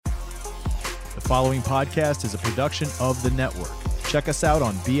The following podcast is a production of the network. Check us out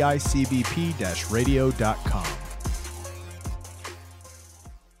on bicbp-radio.com.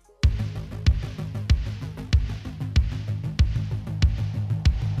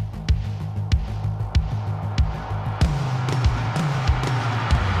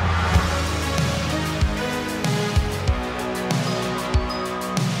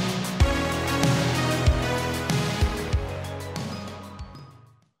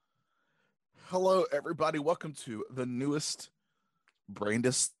 Hello, everybody. Welcome to the newest,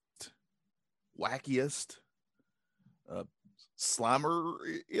 braindest, wackiest,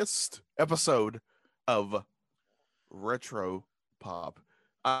 slimeriest episode of Retro Pop.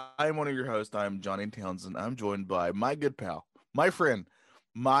 I am one of your hosts. I am Johnny Townsend. I'm joined by my good pal, my friend,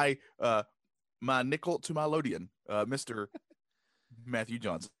 my nickel to my Lodian, Mr. Matthew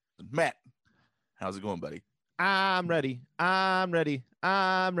Johnson. Matt, how's it going, buddy? I'm ready.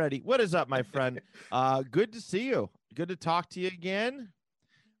 What is up, my friend? Good to see you. Good to talk to you again.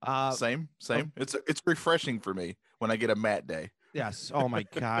 Same. It's refreshing for me when I get a Matt day. Yes. Oh my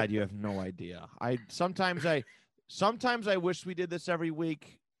God, you have no idea. Sometimes I wish we did this every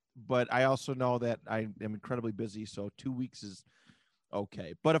week, but I also know that I am incredibly busy. So 2 weeks is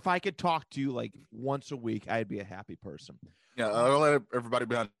okay. But if I could talk to you like once a week, I'd be a happy person. Yeah, I'll let everybody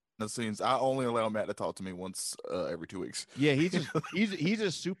behind the scenes. I only allow Matt to talk to me once every 2 weeks. Yeah, he's a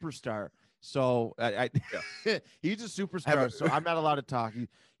superstar. So he's a superstar. So I'm not allowed to talk.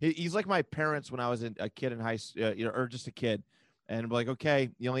 He's like my parents when I was a kid in high school, or just a kid, and I'm like, okay,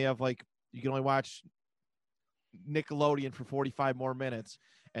 you can only watch Nickelodeon for 45 more minutes,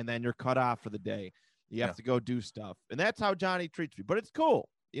 and then you're cut off for the day. You have to go do stuff, and that's how Johnny treats me. But it's cool,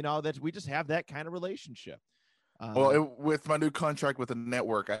 that we just have that kind of relationship. With my new contract with the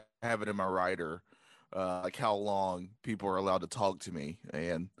network, I have it in my rider, like how long people are allowed to talk to me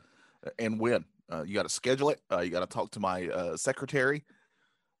and when. You got to schedule it. You got to talk to my secretary.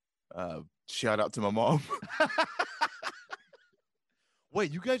 Shout out to my mom.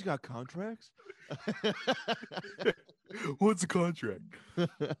 Wait, you guys got contracts? What's a contract?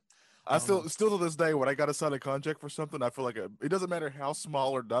 I still to this day, when I got to sign a contract for something, I feel like it doesn't matter how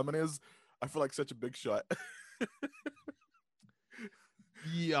small or dumb it is. I feel like such a big shot.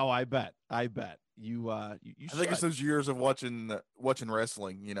 Yeah, I bet you. I think it's those years of watching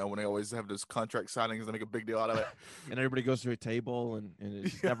wrestling. When they always have those contract signings, they make a big deal out of it, and everybody goes to a table, and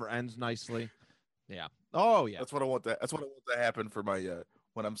it never ends nicely. Yeah. Oh yeah. That's what I want to happen for my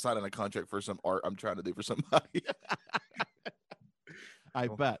when I'm signing a contract for some art I'm trying to do for somebody. I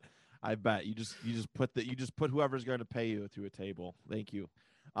bet you just put whoever's going to pay you through a table. Thank you.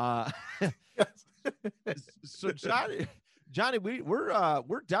 So Johnny,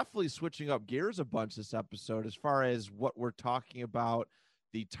 we're definitely switching up gears a bunch this episode as far as what we're talking about,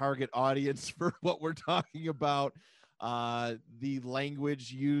 the target audience for what we're talking about, the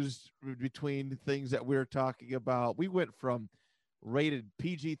language used between things that we're talking about. We went from rated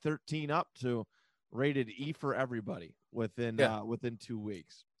PG-13 up to rated E for everybody within 2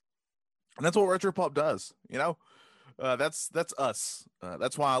 weeks. And that's what Retro Pop does, that's us.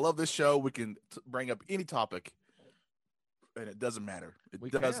 That's why I love this show. We can bring up any topic, and it doesn't matter. It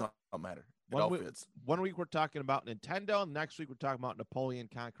does not matter. It all fits. 1 week we're talking about Nintendo. Next week we're talking about Napoleon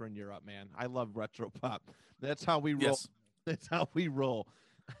conquering Europe. Man, I love Retro Pop. That's how we roll. Yes. That's how we roll.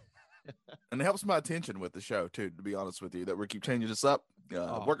 And it helps my attention with the show too. To be honest with you, that we keep changing this up.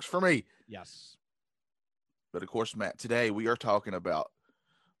 Works for me. Yes. But of course, Matt, today we are talking about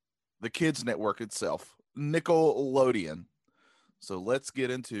the kids network itself, Nickelodeon. So let's get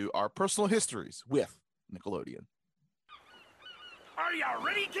into our personal histories with Nickelodeon. Are you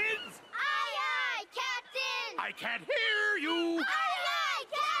ready, kids? Aye, aye, Captain! I can't hear you! Aye, aye,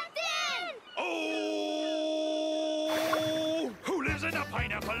 Captain! Oh! Who lives in a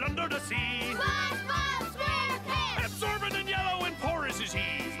pineapple under the sea? SpongeBob SquarePants! Absorbent and yellow and porous is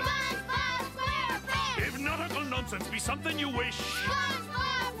he. SpongeBob SquarePants! If nautical nonsense be something you wish,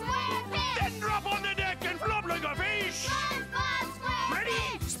 SpongeBob SquarePants! then drop on the deck and flop like a fish! SpongeBob SquarePants!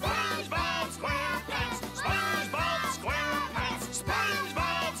 Ready? SpongeBob SquarePants! SpongeBob SquarePants!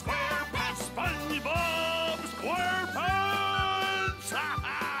 SpongeBob SquarePants! SpongeBob SquarePants!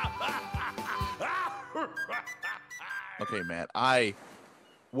 Okay, Matt, I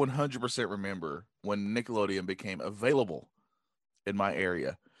 100% remember when Nickelodeon became available in my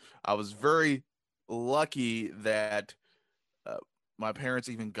area. I was very lucky that my parents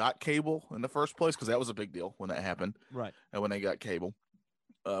even got cable in the first place, because that was a big deal when that happened. Right. And when they got cable,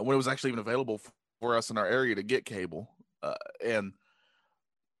 when it was actually even available for us in our area to get cable. And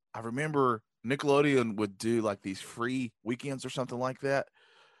I remember Nickelodeon would do like these free weekends or something like that,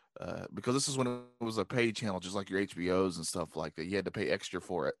 because this is when it was a paid channel, just like your HBOs and stuff like that. You had to pay extra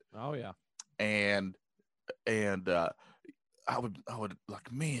for it, Oh yeah. and I would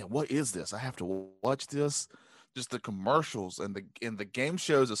like, man, what is this? I have to watch this. Just the commercials and the game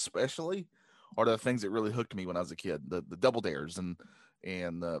shows especially are the things that really hooked me when I was a kid. The Double Dares and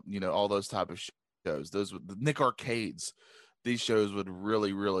all those type of shows. Those the Nick Arcades. These shows would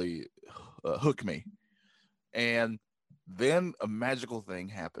really hook me. And then a magical thing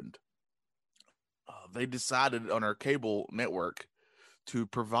happened. They decided on our cable network to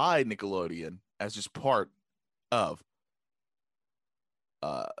provide Nickelodeon as just part of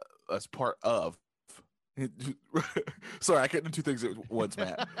sorry, I can't do two things at once,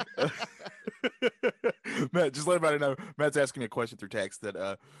 Matt. Matt, just let everybody know Matt's asking me a question through text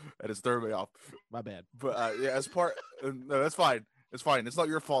that is throwing me off. My bad. But yeah, as part no, that's fine. It's fine. It's not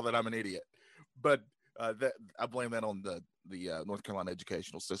your fault that I'm an idiot. But that I blame that on the North Carolina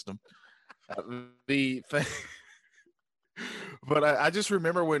educational system. The thing but I just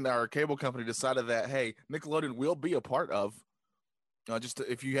remember when our cable company decided that, hey, Nickelodeon will be a part of just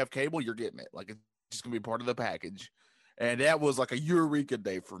if you have cable, you're getting it. Like, it's just gonna be part of the package. And that was like a eureka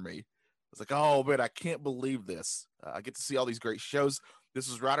day for me. It's like, oh man, I can't believe this. I get to see all these great shows. This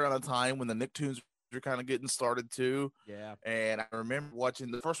was right around the time when the Nicktoons were kind of getting started too. Yeah. And I remember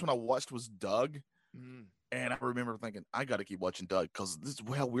watching, the first one I watched was Doug. Mm. And I remember thinking, I got to keep watching Doug because this is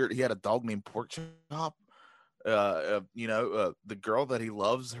how weird. He had a dog named Pork Chop. The girl that he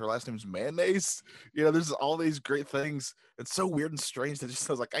loves, her last name's Mayonnaise. There's all these great things. It's so weird and strange that just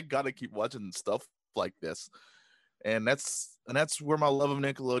I was like, I got to keep watching stuff like this. And that's where my love of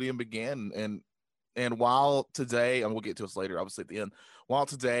Nickelodeon began. And while today, and we'll get to this later, obviously at the end, while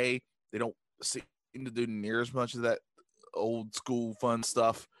today they don't seem to do near as much of that old school fun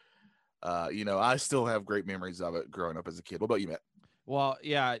stuff, I still have great memories of it growing up as a kid. What about you, Matt? Well,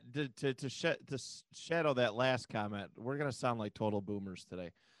 yeah. To shadow that last comment, we're gonna sound like total boomers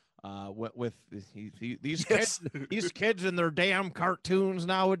today. With these Yes. these kids and their damn cartoons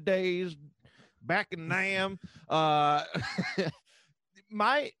nowadays. Back in Nam, I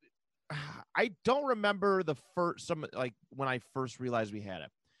don't remember when I first realized we had it,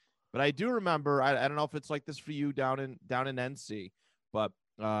 but I do remember. I don't know if it's like this for you down in NC, but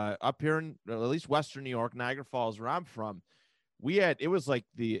up here in at least Western New York, Niagara Falls, where I'm from, it was like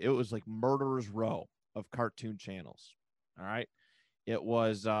Murderer's Row of cartoon channels. All right, it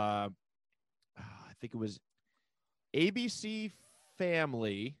was I think it was ABC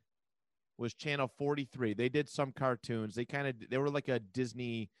Family was channel 43. They did some cartoons. They were like a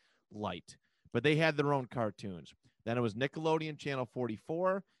Disney light, but they had their own cartoons. Then it was Nickelodeon channel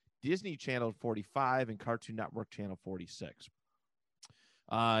 44, Disney channel 45, and Cartoon Network channel 46.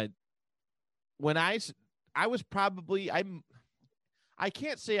 When I was probably, I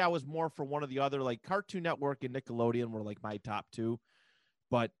can't say I was more for one or the other. Like Cartoon Network and Nickelodeon were like my top two,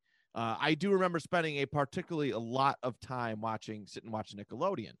 but I do remember spending a lot of time sitting watching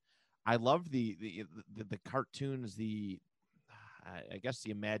Nickelodeon. I loved the cartoons, I guess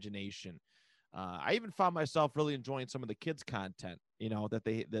the imagination. I even found myself really enjoying some of the kids' content, that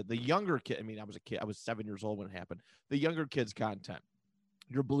the younger kid. I mean, I was a kid. I was 7 years old when it happened. The younger kids' content,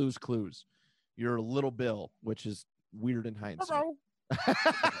 your Blue's Clues, your Little Bill, which is weird in hindsight.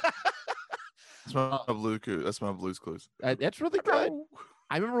 That's my Blue's Clues. That's really good.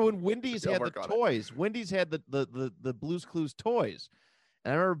 I remember when Wendy's I'll had the work on it. toys. Wendy's had the Blue's Clues toys.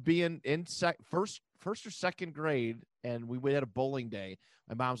 And I remember being in first or second grade, and we had a bowling day.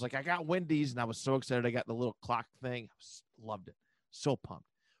 My mom was like, I got Wendy's, and I was so excited. I got the little clock thing. Loved it. So pumped.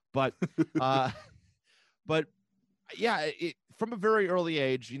 But yeah, from a very early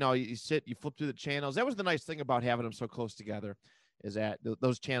age, you sit, you flip through the channels. That was the nice thing about having them so close together, is that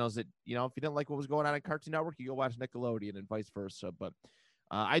those channels that, if you didn't like what was going on in Cartoon Network, you go watch Nickelodeon and vice versa. But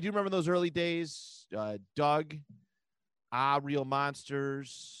I do remember those early days. Doug, Real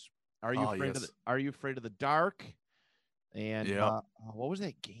Monsters. Are you afraid of Are you afraid of the dark? And what was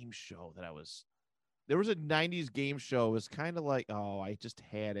that game show that there was a 90s game show. It was kind of like, I just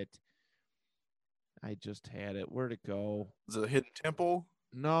had it. Where'd it go? Is it a Hidden Temple?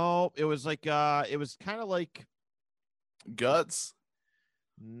 No, it was like it was kind of like Guts.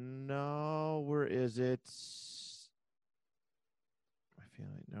 No, where is it? I feel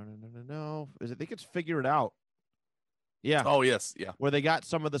like no. I think it's Figure It Out. Yeah. Oh yes, yeah. Where they got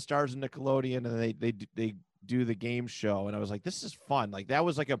some of the stars of Nickelodeon and they do the game show, and I was like, this is fun. Like that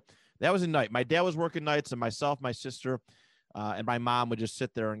was a night. My dad was working nights, and myself, my sister, and my mom would just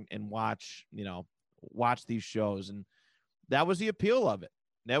sit there and watch these shows, and that was the appeal of it.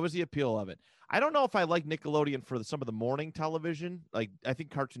 I don't know if I like Nickelodeon for some of the morning television. Like I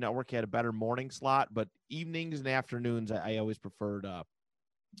think Cartoon Network had a better morning slot, but evenings and afternoons, I always preferred. I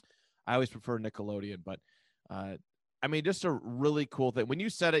always prefer Nickelodeon. But I mean, just a really cool thing. When you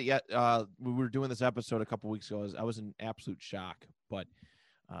said it, yet we were doing this episode a couple weeks ago. I was in absolute shock. But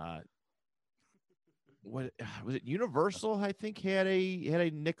what was it? Universal, I think, had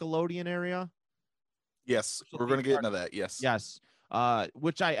a Nickelodeon area. Yes, we're going to get into that. Yes. Yes.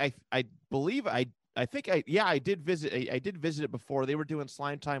 Which I believe I did visit. I did visit it before. They were doing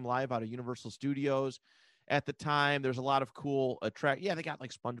Slime Time Live out of Universal Studios at the time. There's a lot of cool Yeah, they got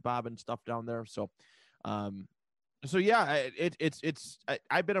like SpongeBob and stuff down there. So, yeah,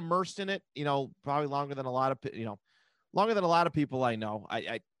 I've been immersed in it. Probably longer than a lot of people I know.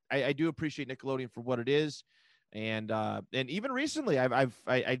 I do appreciate Nickelodeon for what it is. And even recently,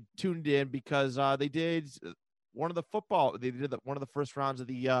 I tuned in because they did one of the first rounds of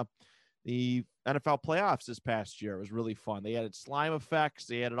the NFL playoffs this past year. It was really fun. They added slime effects.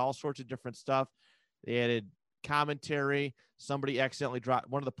 They added all sorts of different stuff. They added commentary. One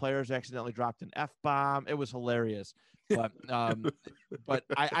of the players accidentally dropped an F-bomb. It was hilarious. But but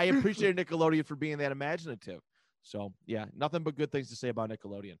I appreciate Nickelodeon for being that imaginative. So yeah, nothing but good things to say about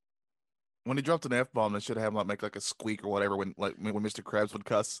Nickelodeon. When he dropped an F-bomb, they should have him make like a squeak or whatever when Mr. Krabs would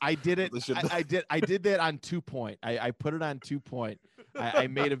cuss. I did it. I did that on 2 Point. I put it on 2 Point. I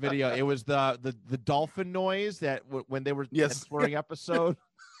made a video. It was the dolphin noise that when they were swearing episode.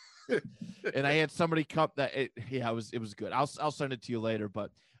 And I had somebody come it was good. I'll send it to you later. But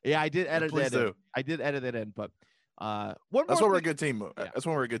yeah, I did edit that in. I did edit it in. But that's why we're a good team. Yeah. That's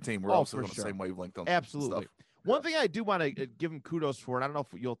why we're a good team. We're also on the same wavelength on absolutely. Stuff. One thing I do want to give them kudos for, and I don't know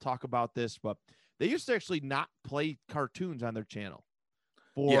if you'll talk about this, but they used to actually not play cartoons on their channel.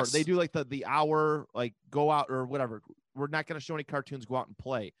 They do like the hour, like go out or whatever. We're not going to show any cartoons, go out and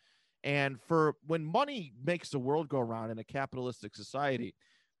play. And for when money makes the world go around in a capitalistic society,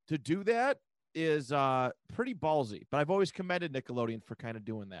 to do that is pretty ballsy. But I've always commended Nickelodeon for kind of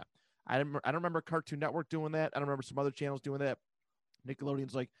doing that. I don't remember Cartoon Network doing that. I don't remember some other channels doing that.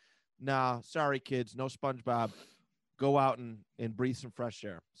 Nickelodeon's like, nah, sorry, kids, no SpongeBob. Go out and breathe some fresh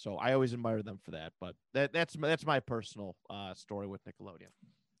air. So I always admire them for that. But that's my personal story with Nickelodeon.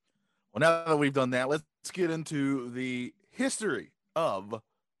 Well, now that we've done that, let's get into the history of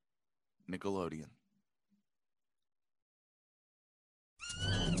Nickelodeon.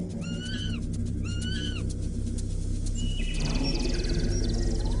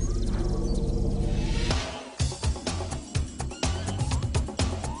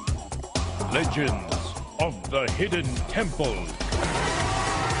 Legends of the Hidden Temple.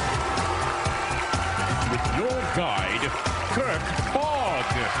 With your guide, Kirk Fogg.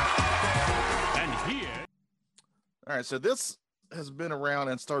 And here... All right, so this has been around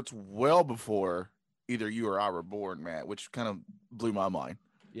and starts well before either you or I were born, Matt, which kind of blew my mind.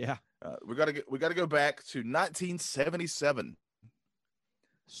 Yeah. We got to go back to 1977.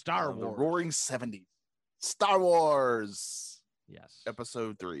 Star Wars. The Roaring 70s. Star Wars. Yes.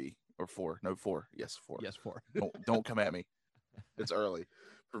 Episode 3 or 4. No, 4. Yes, 4. Yes, 4. Don't come at me. It's early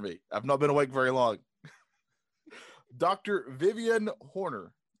for me. I've not been awake very long. Dr. Vivian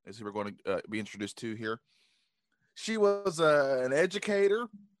Horner is who we're going to be introduced to here. She was an educator,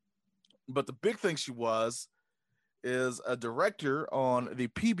 but the big thing she is a director on the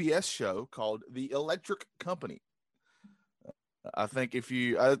PBS show called The Electric Company. I think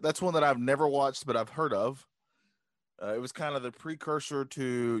that's one that I've never watched, but I've heard of. It was kind of the precursor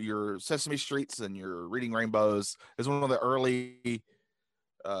to your Sesame Streets and your Reading Rainbows. It's one of the early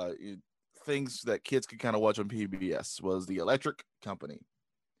things that kids could kind of watch on PBS was The Electric Company.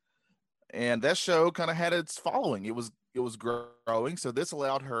 And that show kind of had its following. It was growing. So this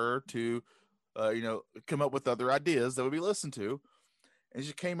allowed her to, come up with other ideas that would be listened to. And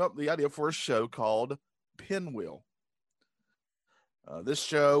she came up with the idea for a show called Pinwheel. This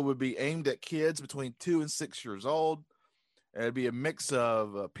show would be aimed at kids between 2 and 6 years old. It'd be a mix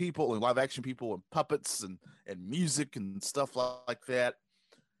of people and live action people and puppets and music and stuff like that.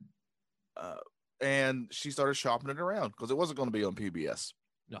 And she started shopping it around because it wasn't going to be on PBS.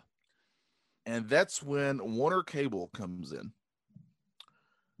 No. And that's when Warner Cable comes in.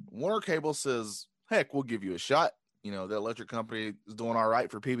 Warner Cable says, heck, we'll give you a shot. The Electric Company is doing all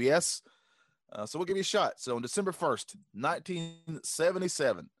right for PBS. So we'll give you a shot. So on December 1st,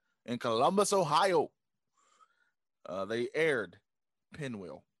 1977, in Columbus, Ohio, they aired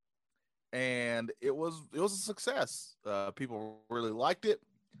Pinwheel. And it was a success. People really liked it.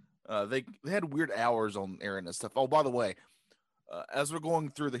 They had weird hours on airing and stuff. Oh, by the way, as we're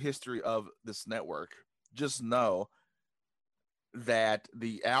going through the history of this network, just know that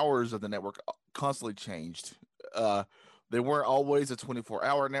the hours of the network constantly changed. They weren't always a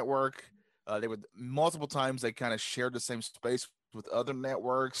 24-hour network. They would multiple times they kind of shared the same space with other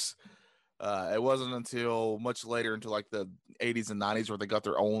networks. It wasn't until much later, until like the 80s and 90s, where they got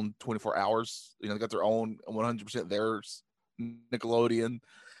their own 24 hours. They got their own 100% theirs, Nickelodeon.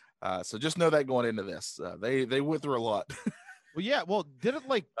 So just know that going into this, they went through a lot. Well, yeah. Well, didn't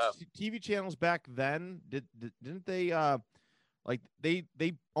like TV channels back then? Didn't they? Like they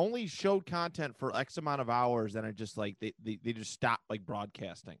only showed content for X amount of hours, and it just like they just stopped like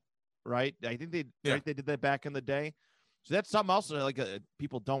broadcasting, right? I think they did that back in the day. So that's something else that like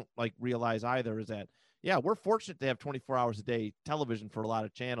people don't like realize either, is that we're fortunate to have 24 hours a day television for a lot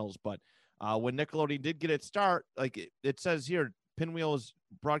of channels, but when Nickelodeon did get its start, like it says here, Pinwheel is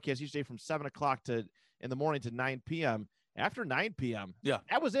broadcast each day from 7 o'clock in the morning to 9 p.m. After 9 p.m.,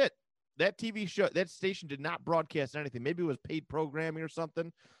 that was it. That TV show, that station did not broadcast anything. Maybe it was paid programming or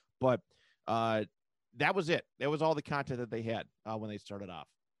something, but that was it. That was all the content that they had when they started off.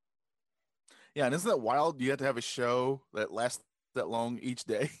 Yeah, and isn't that wild? You have to have a show that lasts that long each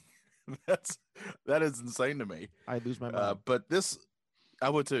day. That is insane to me. I lose my mind. But this, I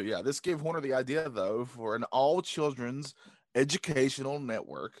would too. Yeah, this gave Warner the idea though for an all children's educational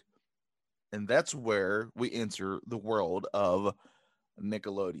network, and that's where we enter the world of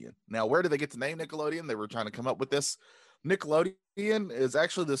Nickelodeon. Now, where did they get the name Nickelodeon? They were trying to come up with this. Nickelodeon is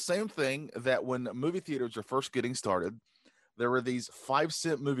actually the same thing that when movie theaters are first getting started, there were these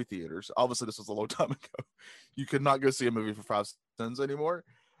 5-cent movie theaters. Obviously, this was a long time ago. You could not go see a movie for 5 cents anymore,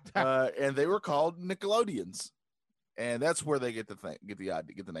 and they were called Nickelodeons, and that's where they get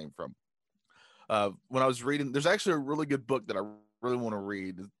the name from. When I was reading, there's actually a really good book that I really want to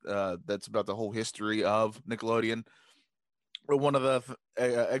read that's about the whole history of Nickelodeon. But one of the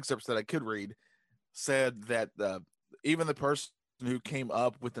excerpts that I could read said that even the person who came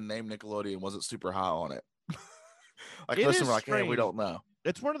up with the name Nickelodeon wasn't super high on it. Like, listen, we're like, hey, we don't know.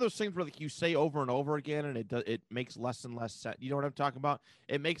 It's one of those things where like you say over and over again, and it makes less and less sense. You know what I'm talking about?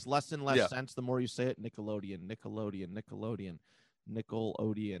 It makes less and less sense the more you say it. Nickelodeon, Nickelodeon, Nickelodeon,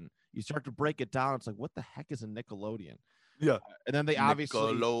 Nickelodeon. You start to break it down. It's like, what the heck is a Nickelodeon? Yeah. And then they obviously,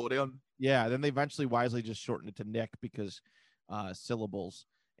 Nickelodeon. yeah, then they eventually wisely just shortened it to Nick because syllables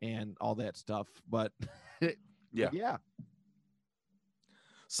and all that stuff. But yeah.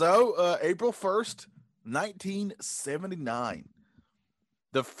 So April 1st, 1979,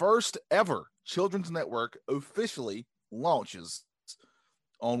 the first ever children's network officially launches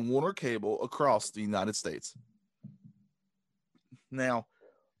on Warner Cable across the United States. Now,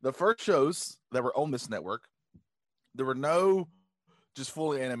 the first shows that were on this network, there were no just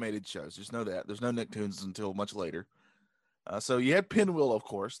fully animated shows. Just know that. There's no Nicktoons until much later. So you had Pinwheel, of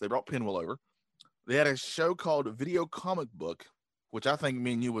course. They brought Pinwheel over. They had a show called Video Comic Book, which I think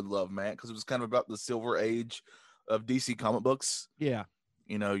me and you would love, Matt, because it was kind of about the silver age of DC comic books. Yeah.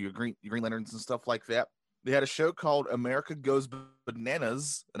 You know, your Green Lanterns and stuff like that. They had a show called America Goes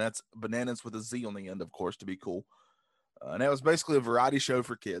Bananas, and that's bananas with a Z on the end, of course, to be cool. And that was basically a variety show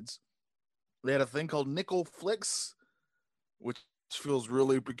for kids. They had a thing called Nickel Flicks, which feels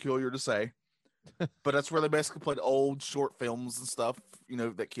really peculiar to say, but that's where they basically played old short films and stuff, you know,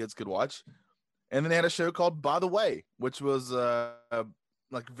 that kids could watch. And then they had a show called By the Way, which was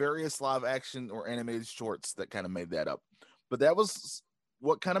like various live action or animated shorts that kind of made that up. But that was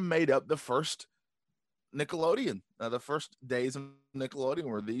what kind of made up the first Nickelodeon. The first days of Nickelodeon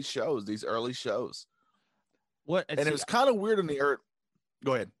were these shows, these early shows. And it was kind of weird in the earth.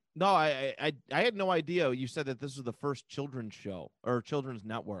 Go ahead. No, I had no idea. You said that this was the first children's show or children's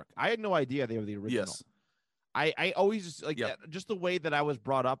network. I had no idea they were the original. Yes. I always just like just the way that I was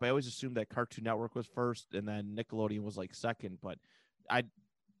brought up. I always assumed that Cartoon Network was first and then Nickelodeon was like second. But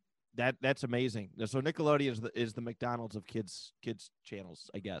that's amazing. So Nickelodeon is the McDonald's of kids channels,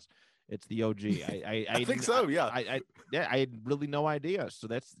 I guess. It's the OG. I think so. Yeah. I had really no idea. So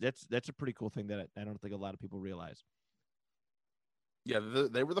that's a pretty cool thing that I don't think a lot of people realize. Yeah,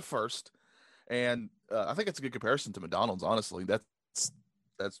 they were the first, and I think it's a good comparison to McDonald's. Honestly, that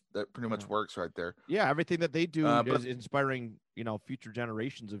pretty much works right there. Yeah, everything that they do is inspiring, you know, future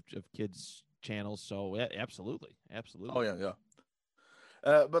generations of kids channels. So yeah, absolutely. Oh yeah.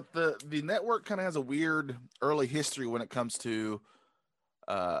 But the network kind of has a weird early history when it comes to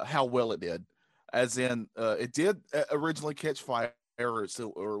how well it did. As in, it did originally catch fire, or it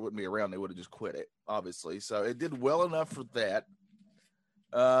wouldn't be around. They would have just quit it, obviously. So it did well enough for that.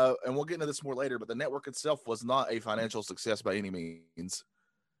 And we'll get into this more later, but the network itself was not a financial success by any means.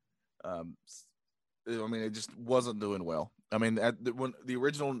 I mean, it just wasn't doing well. I mean, when the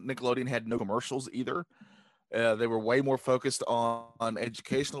original Nickelodeon had no commercials either. They were way more focused on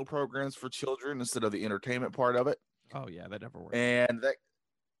educational programs for children instead of the entertainment part of it. Oh yeah, that never worked. And that,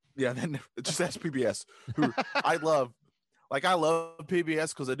 yeah, then just ask PBS, who I love. Like I love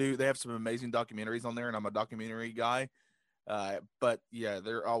PBS because they have some amazing documentaries on there, and I'm a documentary guy. But yeah,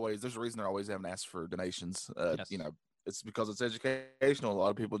 there's a reason they're always having asked for donations. Yes. You know, it's because it's educational. A lot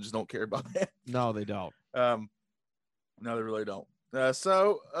of people just don't care about that. No, they don't. No, they really don't.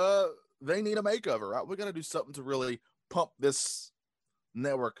 So they need a makeover, right? We got to do something to really pump this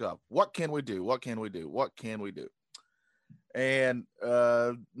network up. What can we do? What can we do? What can we do? And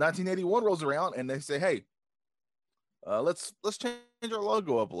 1981 rolls around, and they say, "Hey, let's change our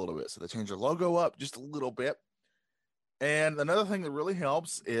logo up a little bit." So they change their logo up just a little bit. And another thing that really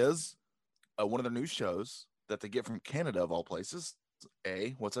helps is one of the new shows that they get from Canada, of all places.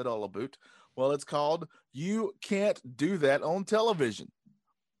 What's that all about? Well, it's called You Can't Do That on Television.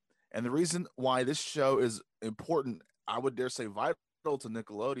 And the reason why this show is important, I would dare say vital to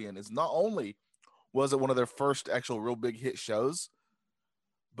Nickelodeon, is not only was it one of their first actual real big hit shows,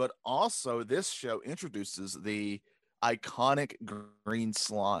 but also this show introduces the iconic green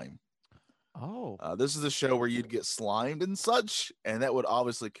slime. Oh, This is a show where you'd get slimed and such, and that would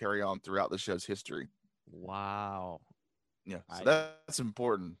obviously carry on throughout the show's history. wow. Yeah, so I- that's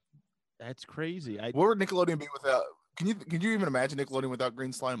important. That's crazy. What would Nickelodeon be without? Can you even imagine Nickelodeon without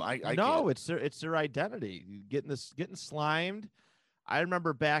green slime? I No, can't. it's their identity. Getting slimed. I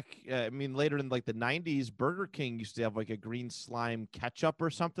remember back. Later in like the '90s, Burger King used to have like a green slime ketchup or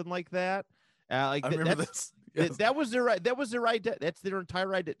something like that. I remember this. Yes. That was their identity. That's their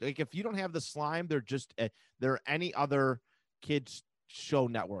entire identity. Like if you don't have the slime, they're just they're any other kids show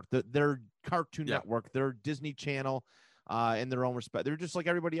network. They're Cartoon Yeah. Network. They're Disney Channel. In their own respect, they're just like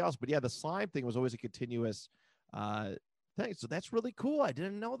everybody else. But yeah, the slime thing was always a continuous thing. So that's really cool. I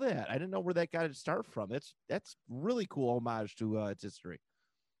didn't know that. I didn't know where that got its start from. That's really cool homage to its history.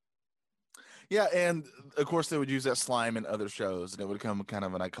 Yeah, and of course they would use that slime in other shows, and it would become kind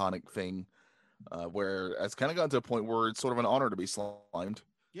of an iconic thing, where it's kind of gotten to a point where it's sort of an honor to be slimed.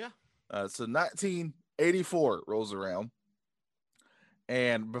 Yeah. So 1984 rolls around,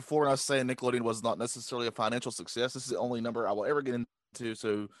 and before I say Nickelodeon was not necessarily a financial success, this is the only number I will ever get into.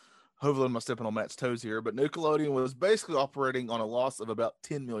 So hopefully I'm not stepping on Matt's toes here, but Nickelodeon was basically operating on a loss of about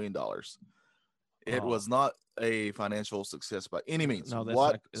 $10 million. It Oh. was not a financial success by any means No, that's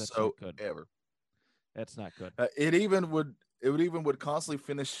not good. whatsoever. That's not good. It would constantly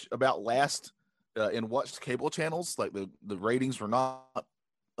finish about last in watched cable channels. Like the ratings were not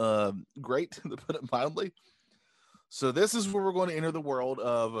great, to put it mildly. So this is where we're going to enter the world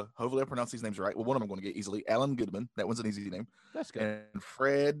of, hopefully I pronounce these names right. Well, one of them I'm going to get easily. Alan Goodman. That one's an easy name. That's good. And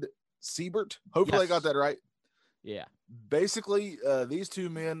Fred Siebert. Hopefully I got Yes. that right. Yeah. Basically, these two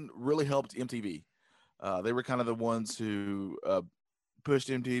men really helped MTV. They were kind of the ones who pushed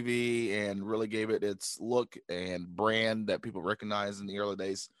MTV and really gave it its look and brand that people recognized in the early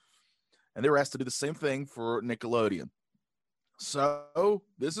days. And they were asked to do the same thing for Nickelodeon. So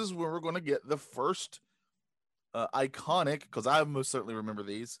this is where we're going to get the first iconic, because I most certainly remember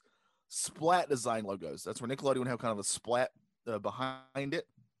these, splat design logos. That's where Nickelodeon would have kind of a splat behind it.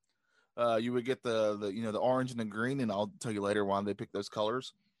 You would get the orange and the green, and I'll tell you later why they picked those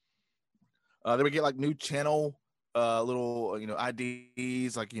colors. They would get like new channel little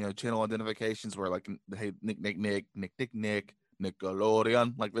IDs, like channel identifications where like, hey, Nick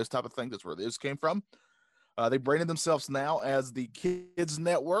Nickelodeon, like this type of thing. That's where this came from. They branded themselves now as the Kids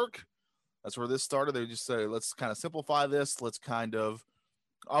Network. That's where this started. They just say, let's kind of simplify this. Let's kind of,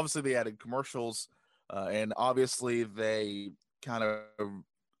 obviously they added commercials, and obviously they kind of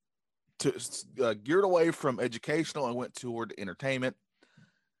geared away from educational and went toward entertainment.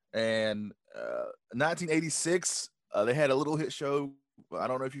 And 1986, they had a little hit show. I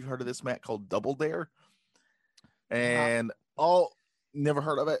don't know if you've heard of this, Matt, called Double Dare. And never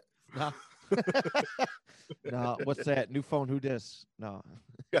heard of it. No. No. What's that? New phone? Who dis? No.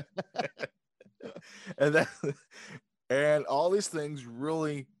 and all these things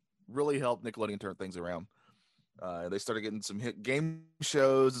really helped Nickelodeon turn things around. They started getting some hit game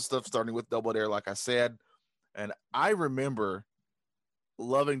shows and stuff, starting with Double Dare, like I said. And I remember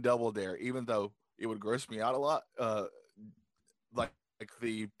loving Double Dare, even though it would gross me out a lot. Like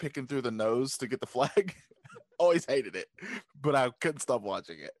the picking through the nose to get the flag. Always hated it, but I couldn't stop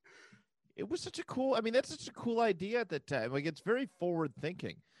watching it. It was such a cool, that's such a cool idea at the time. Like, it's very forward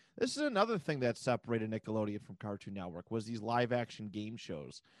thinking. This is another thing that separated Nickelodeon from Cartoon Network, was these live action game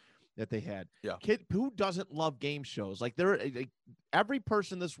shows that they had. Yeah. Who doesn't love game shows? Like, every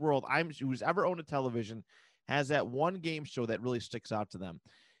person in this world who's ever owned a television has that one game show that really sticks out to them.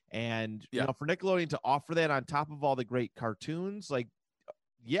 And Yeah. you know, for Nickelodeon to offer that on top of all the great cartoons, like,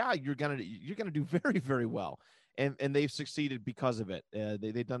 yeah, you're gonna do very, very well. And they've succeeded because of it.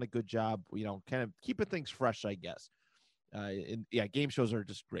 They've done a good job, you know, kind of keeping things fresh, I guess. And yeah, game shows are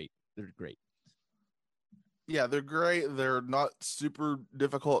just great. They're great. Yeah, they're great. They're not super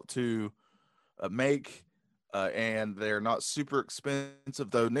difficult to make, and they're not super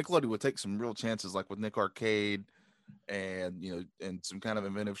expensive. Though Nickelodeon would take some real chances, like with Nick Arcade, and and some kind of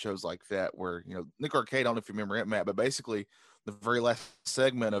inventive shows like that. Where Nick Arcade, I don't know if you remember it, Matt, but basically the very last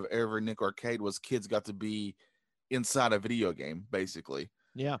segment of every Nick Arcade was kids got to be inside a video game, basically.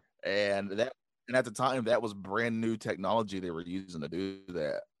 Yeah. And at the time, that was brand new technology they were using to do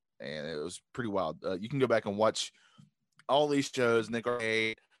that. And it was pretty wild. You can go back and watch all these shows, Nick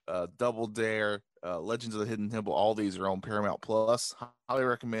Arcade, Double Dare, Legends of the Hidden Temple. All these are on Paramount Plus. Highly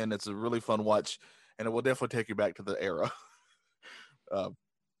recommend. It's a really fun watch, and it will definitely take you back to the era.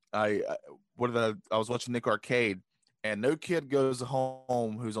 I was watching Nick Arcade, and no kid goes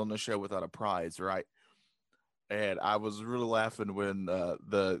home who's on the show without a prize, right? And I was really laughing when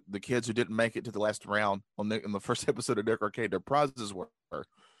the kids who didn't make it to the last round in the first episode of Nick Arcade, their prizes were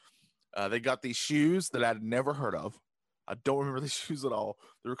they got these shoes that I'd never heard of. I don't remember the shoes at all.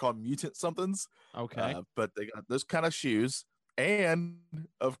 They were called mutant somethings. Okay. But they got those kind of shoes, and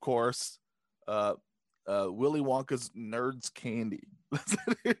of course, Willy Wonka's Nerds candy.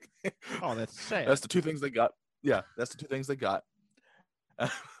 Oh, that's sad. That's the two things they got. Yeah, that's the two things they got.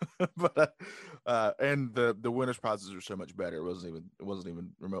 But and the winners' prizes are so much better. It wasn't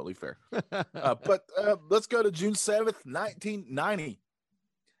even remotely fair. But let's go to June 7th, 1990.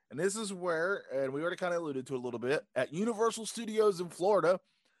 And this is where, and we already kind of alluded to a little bit, at Universal Studios in Florida,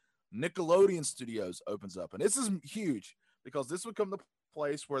 Nickelodeon Studios opens up. And this is huge because this would come the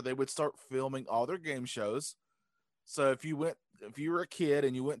place where they would start filming all their game shows. So if you were a kid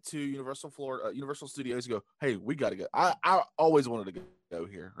and you went to Universal Studios, you go, hey, we got to go. I always wanted to go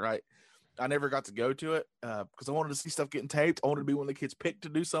here, right? I never got to go to it because I wanted to see stuff getting taped. I wanted to be one of the kids picked to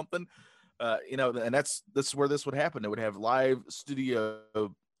do something, and that's where this would happen. They would have live studio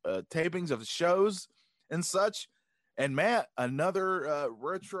tapings of the shows and such. And Matt, another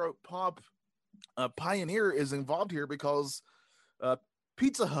retro pop pioneer, is involved here because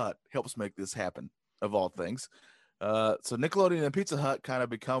Pizza Hut helps make this happen, of all things. So Nickelodeon and Pizza Hut kind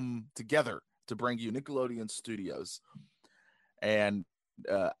of become together to bring you Nickelodeon Studios. And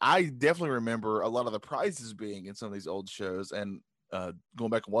I definitely remember a lot of the prizes being in some of these old shows, and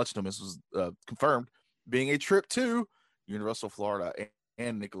going back and watching them, this was confirmed, being a trip to Universal Florida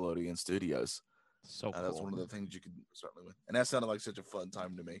and Nickelodeon Studios. So cool. That's one of the things you could certainly win. And that sounded like such a fun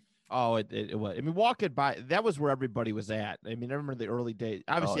time to me. Oh, it was. I mean, walking by, that was where everybody was at. I mean, I remember the early days.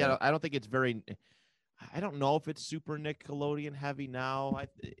 Obviously, I don't think it's very. I don't know if it's super Nickelodeon heavy now.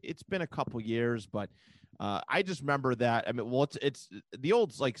 It's been a couple years, but I just remember that. I mean, well, it's the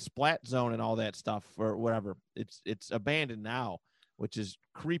old like Splat Zone and all that stuff or whatever. It's abandoned now, which is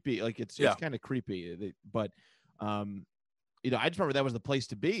creepy. Like it's kind of creepy. But I just remember that was the place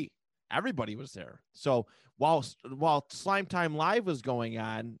to be. Everybody was there. So while Slime Time Live was going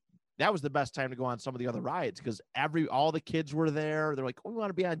on, that was the best time to go on some of the other rides because all the kids were there. They're like, "Oh, we want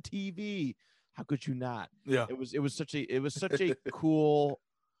to be on TV." How could you not? Yeah. It was such a cool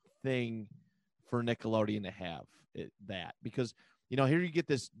thing for Nickelodeon to have that because here you get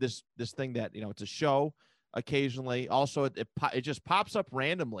this thing that it's a show occasionally. Also, it just pops up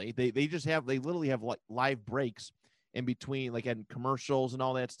randomly. They literally have like live breaks in between, like in commercials and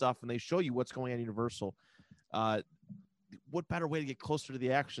all that stuff, and they show you what's going on at Universal. What better way to get closer to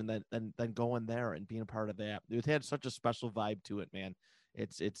the action than going there and being a part of that? It had such a special vibe to it, man.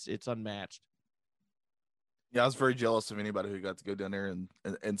 It's unmatched. Yeah, I was very jealous of anybody who got to go down there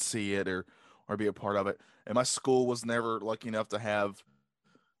and see it or be a part of it. And my school was never lucky enough to have,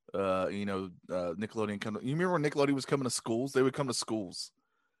 Nickelodeon come. You remember when Nickelodeon was coming to schools? They would come to schools.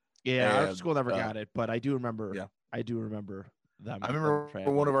 Yeah, our school never got it, but I do remember. Yeah, I do remember them. I remember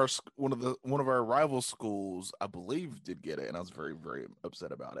one of our rival schools, I believe, did get it, and I was very, very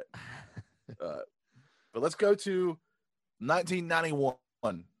upset about it. But let's go to 1991.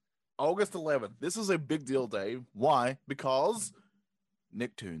 August 11th. This is a big deal day. Why? Because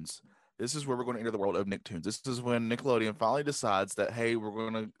Nicktoons. This is where we're going to enter the world of Nicktoons. This is when Nickelodeon finally decides that, hey, we're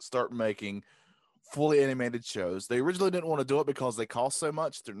going to start making fully animated shows. They originally didn't want to do it because they cost so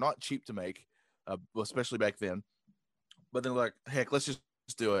much. They're not cheap to make, especially back then. But they're like, heck, let's just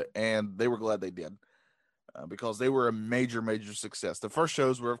do it. And they were glad they did because they were a major, major success. The first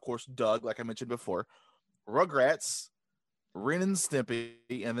shows were, of course, Doug, like I mentioned before, Rugrats, Ren and Stimpy,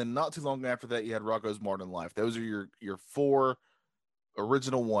 and then not too long after that, you had Rocko's Modern Life. Those are your four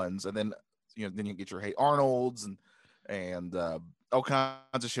original ones, and then then you get your Hey Arnold's and all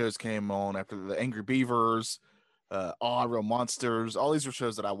kinds of shows came on after the Angry Beavers, Real Monsters. All these were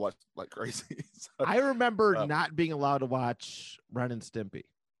shows that I watched like crazy. So, I remember uh, not being allowed to watch Ren and Stimpy.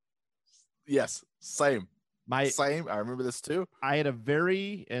 yes, same. My Same. I remember this too. I had a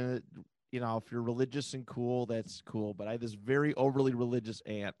very, and if you're religious and cool, that's cool. But I had this very overly religious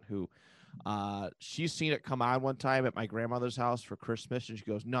aunt who, she's seen it come on one time at my grandmother's house for Christmas, and she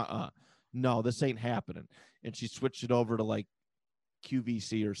goes, no, this ain't happening. And she switched it over to like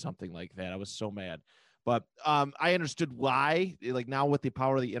QVC or something like that. I was so mad. But I understood why, like now with the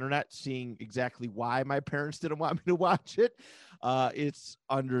power of the internet, seeing exactly why my parents didn't want me to watch it. It's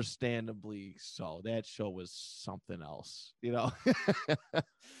understandably so. That show was something else,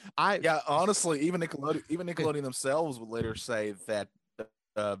 Honestly, even Nickelodeon themselves would later say that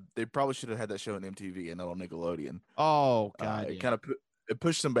they probably should have had that show on MTV and not on Nickelodeon. Oh God, It kind of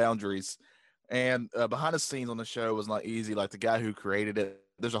pushed some boundaries, and behind the scenes on the show was not easy. Like the guy who created it,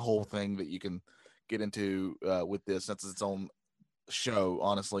 there's a whole thing that you can get into with this. That's its own show,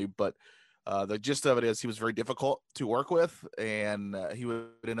 honestly. But the gist of it is he was very difficult to work with, and he would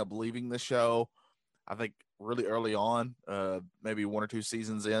end up leaving the show. I think really early on, maybe 1 or 2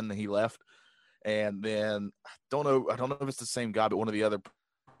 seasons in, he left. And then I don't know if it's the same guy, but one of the other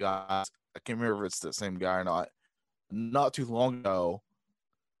guys, I can't remember if it's the same guy or not. Not too long ago,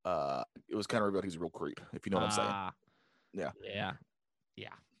 it was kind of revealed he's a real creep, if you know what I'm saying.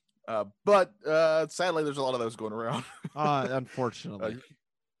 Yeah. But sadly, there's a lot of those going around. Unfortunately.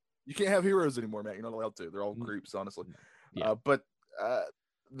 You can't have heroes anymore, Matt. You're not allowed to. They're all creeps, honestly. Yeah. But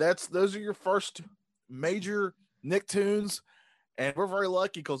those are your first major Nicktoons, and we're very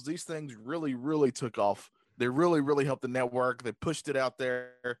lucky because these things really, really took off. They really, really helped the network. They pushed it out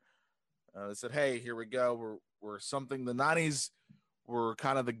there. They said, "Hey, here we go. We're something." The '90s were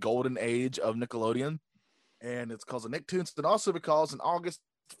kind of the golden age of Nickelodeon, and it's because of Nicktoons, and also because on August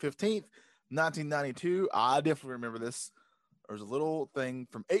 15th, 1992, I definitely remember this. There was a little thing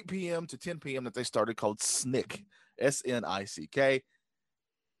from 8 p.m. to 10 p.m. that they started called SNICK, SNICK.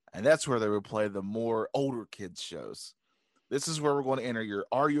 And that's where they would play the more older kids shows. This is where we're going to enter your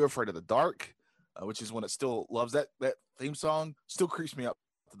Are You Afraid of the Dark, which is one that still loves that theme song. Still creeps me up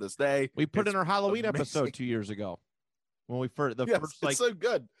to this day. We put It's in our Halloween amazing. episode 2 years ago when we first, it's so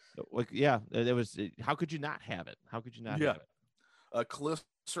good. it was, how could you not have it? How could you not have it?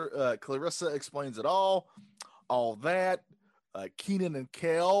 Clarissa Explains It All that, Keenan and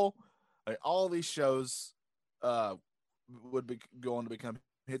Kel, all these shows would be going to become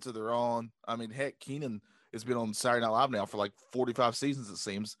hits of their own. I mean, heck, Keenan has been on Saturday Night Live now for like 45 seasons, it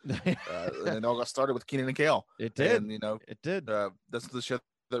seems. And it all got started with Keenan and Kel. It did. And, It did. That's the show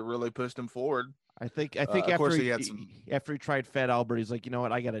that really pushed him forward. I think of after course after he tried Fat Albert, he's like, you know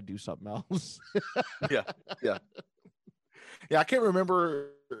what? I got to do something else. Yeah. I can't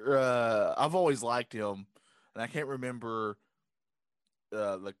remember. I've always liked him, and I can't remember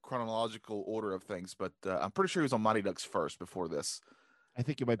the chronological order of things, but I'm pretty sure he was on Mighty Ducks first before this. I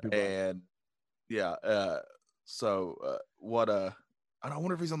think you might be right. And I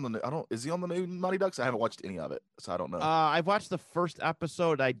wonder if he's on the is he on the new Mighty Ducks? I haven't watched any of it, so I don't know. I've watched the first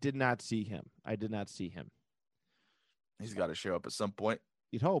episode. I did not see him. He's got to show up at some point.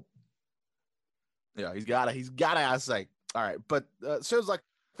 You'd hope. Yeah, he's got to, I say. All right, but shows like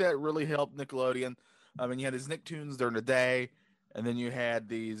that really helped Nickelodeon. I mean, you had these Nicktoons during the day, and then you had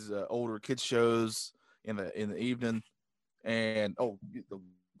these older kids shows in the evening. And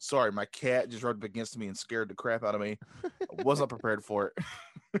sorry, my cat just rubbed up against me and scared the crap out of me. I wasn't prepared for it.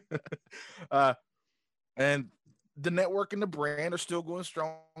 And the network and the brand are still going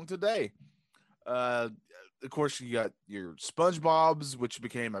strong today. Of course, you got your SpongeBob's, which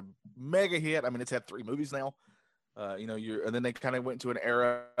became a mega hit. I mean, it's had 3 movies now. And then they kind of went to an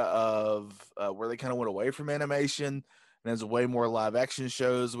era of where they kind of went away from animation, and there's way more live action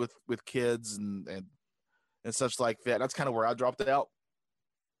shows with kids and such like that. That's kind of where I dropped out.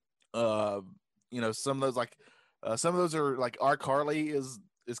 Some of those are like iCarly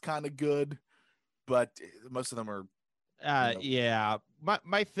is kind of good, but most of them are. Yeah,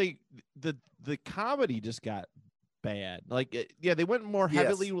 my thing, the comedy just got bad. Like, they went more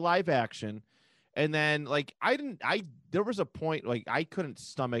heavily live action. And then, like, there was a point, like, I couldn't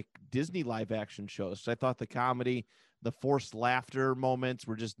stomach Disney live action shows. So I thought the comedy, the forced laughter moments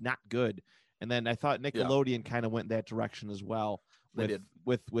were just not good. And then I thought Nickelodeon kind of went that direction as well. They did.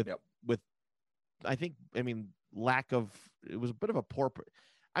 With I think, lack of, it was a bit of a poor,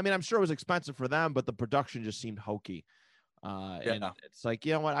 I'm sure it was expensive for them, but the production just seemed hokey. And Yeah. it's like,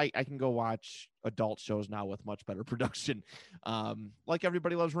 you know what, I can go watch adult shows now with much better production, like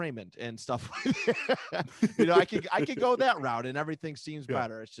Everybody Loves Raymond and stuff. You know, I could go that route, and everything seems Yeah.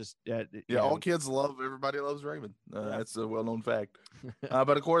 better. It's just Yeah, all kids love Everybody Loves Raymond. Yeah. That's a well-known fact.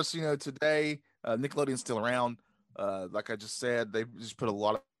 But of course, you know, today Nickelodeon's still around. Like I just said, they just put a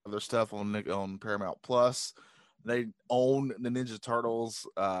lot of their stuff on Paramount Plus. They own the Ninja Turtles.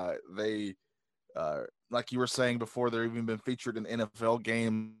 They like you were saying before, they're even been featured in NFL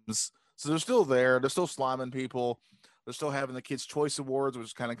games. So they're still there. They're still sliming people. They're still having the Kids' Choice Awards, which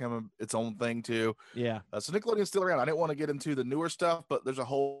is kind of its own thing too. Yeah. So Nickelodeon's still around. I didn't want to get into the newer stuff, but there's a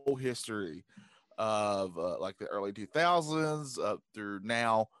whole history of like the early 2000s through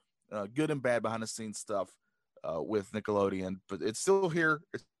now, good and bad behind the scenes stuff with Nickelodeon. But it's still here.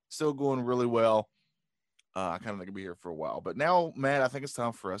 It's still going really well. I kind of think it'll be here for a while. But now, Matt, I think it's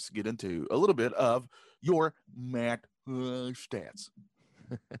time for us to get into a little bit of your Matt stats.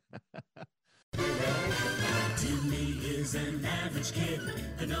 Timmy is an average kid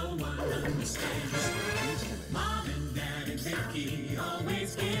that no one understands. Mom and Dad and Vicky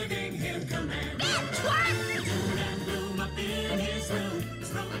always giving him commands. Doom and gloom up in his room is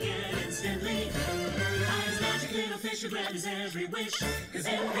broke again instantly. By his magic little fish who grabs every wish, 'cause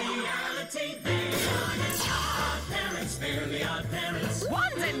in reality they are his odd parents, fairly odd parents.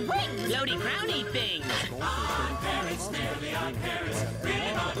 Wands and wings, floaty crowny things. Odd parents, fairly odd parents.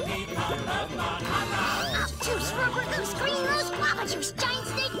 Really odd people, Apple juice, rubber goose, green rose, guava juice, giant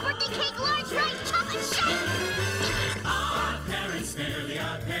steak, birthday cake, large rice, chocolate shake. odd parents, fairly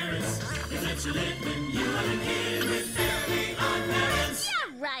odd parents. It lets you live when you are a kid with fairly odd parents.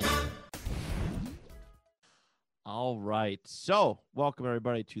 Yeah, right. All right. So, welcome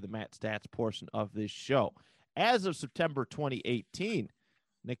everybody to the Matt Stats portion of this show. As of September 2018,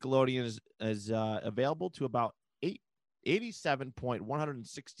 Nickelodeon is available to about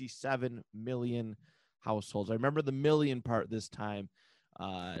 87.167 million households. I remember the million part this time.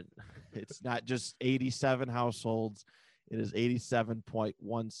 It's not just 87 households. It is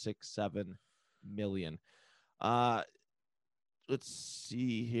 87.167 million. Let's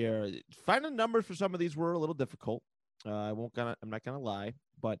see here. Finding numbers for some of these were a little difficult. I'm not gonna lie,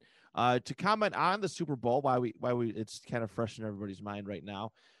 but to comment on the Super Bowl, why we it's kind of fresh in everybody's mind right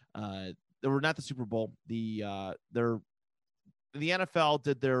now. They were not the Super Bowl. The NFL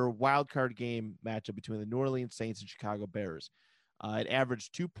did their wild card game matchup between the New Orleans Saints and Chicago Bears. It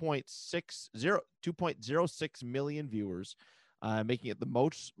averaged 2.06 million viewers, making it the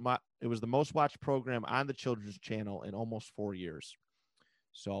most watched program on the Children's Channel in almost 4 years.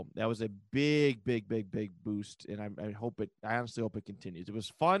 So that was a big boost, and I honestly hope it continues. It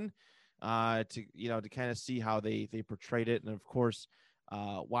was fun to kind of see how they portrayed it, and of course,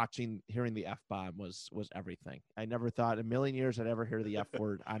 hearing the F-bomb was everything. I never thought in a million years I'd ever hear the F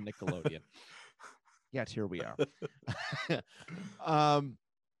word on Nickelodeon. Yet here we are.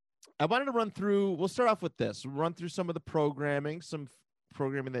 I wanted to we'll start off with this. We'll run through some of the programming,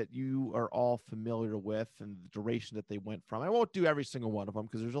 that you are all familiar with and the duration that they went from. I won't do every single one of them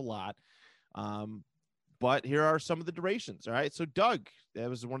because there's a lot. But here are some of the durations. All right. So Doug, that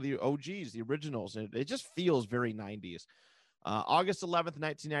was one of the OGs, the originals, and it just feels very 90s. August 11th,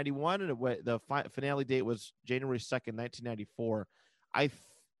 1991, and the finale date was January 2nd, 1994.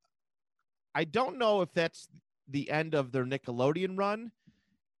 I don't know if that's the end of their Nickelodeon run,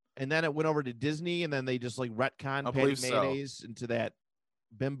 and then it went over to Disney, and then they just like retconned Patty Mayonnaise into that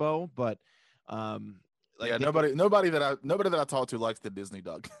bimbo. But nobody that I talked to likes the Disney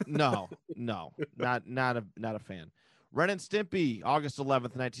Doug. no, not a fan. Ren and Stimpy, August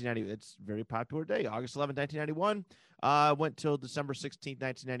 11th, 1990. It's a very popular day. August 11th, 1991. Went till December 16th,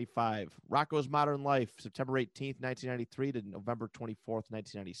 1995. Rocko's Modern Life, September 18th, 1993 to November 24th,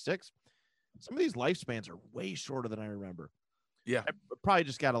 1996. Some of these lifespans are way shorter than I remember. Yeah. I probably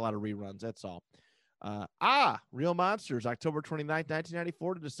just got a lot of reruns. That's all. Real Monsters, October 29th,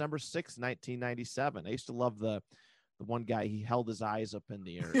 1994 to December 6th, 1997. I used to love the one guy. He held his eyes up in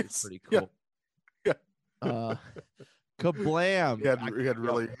the air. It's pretty cool. Yeah. Kablam. He had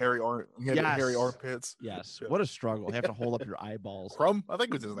really hairy armpits. Yes. Yeah. What a struggle. You have to hold up your eyeballs. Crumb, I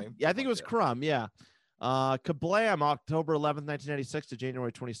think was his name. Yeah, I think it was Crumb. Yeah. Kablam, October 11th, 1996 to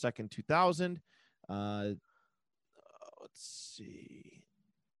January 22nd, 2000. Let's see.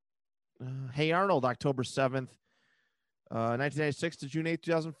 Hey Arnold, October 7th, 1996 to June 8th,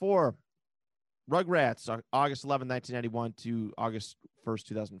 2004. Rugrats, August 11th, 1991 to August 1st,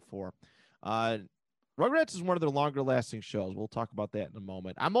 2004. Rugrats is one of their longer lasting shows. We'll talk about that in a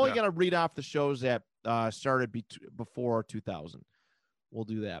moment. I'm only going to read off the shows that started before 2000. We'll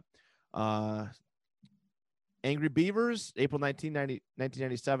do that. Angry Beavers, April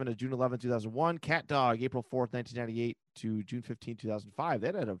 1997 to June 11, 2001. Cat Dog, April 4th, 1998 to June 15, 2005.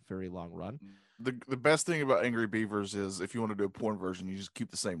 That had a very long run. The best thing about Angry Beavers is if you want to do a porn version, you just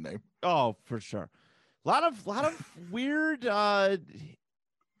keep the same name. Oh, for sure. A lot of weird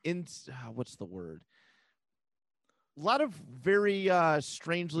what's the word? A lot of very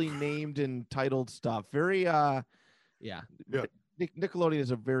strangely named and titled stuff. Very Nickelodeon is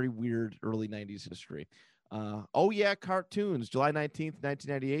a very weird early 90s history. Oh Yeah Cartoons, July 19th,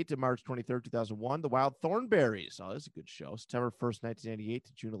 1998 to March 23rd, 2001. The Wild Thornberries. Oh, that's a good show. September 1st, 1998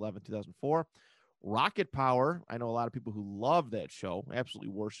 to June 11th, 2004. Rocket Power. I know a lot of people who love that show,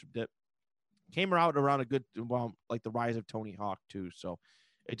 absolutely worshipped it. Came out around like the rise of Tony Hawk too, so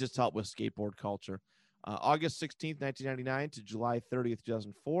it just helped with skateboard culture. August 16th, 1999 to July 30th,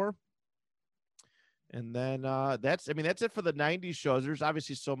 2004. And then that's it for the 90s shows. There's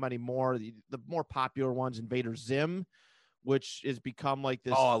obviously so many more. The more popular ones, Invader Zim, which has become like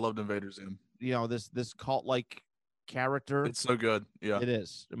this. Oh, I loved Invader Zim. This cult-like character. It's so good. Yeah. It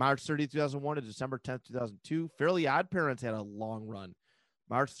is. March 30th, 2001 to December 10th, 2002. Fairly Odd Parents had a long run.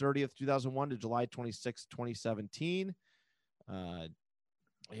 March 30th, 2001 to July 26th, 2017.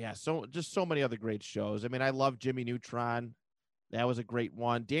 So just so many other great shows. I mean, I love Jimmy Neutron. That was a great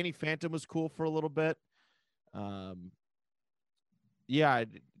one. Danny Phantom was cool for a little bit. Those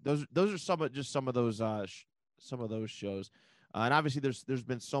are some of those shows. And obviously there's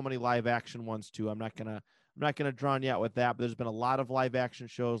been so many live action ones too. I'm not gonna drown you out with that, but there's been a lot of live action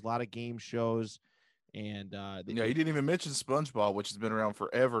shows, a lot of game shows, and you didn't even mention SpongeBob, which has been around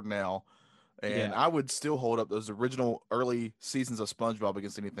forever now. And I would still hold up those original early seasons of SpongeBob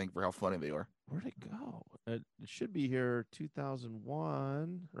against anything for how funny they are. Where'd it go? It should be here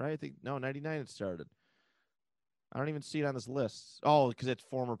 2001, right? I think 99 it started. I don't even see it on this list. Oh, because that's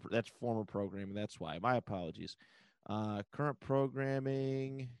former programming. That's why. My apologies. Current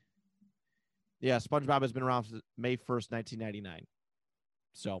programming. Yeah, SpongeBob has been around since May 1st, 1999.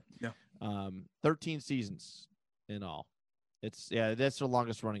 So, 13 seasons in all. That's the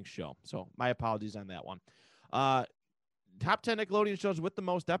longest running show. So my apologies on that one. Top 10 Nickelodeon shows with the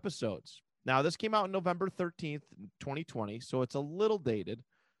most episodes. Now, this came out on November 13th, 2020, so it's a little dated,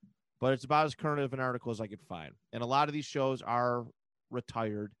 but it's about as current of an article as I could find. And a lot of these shows are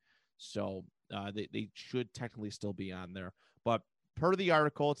retired, so they should technically still be on there. But per the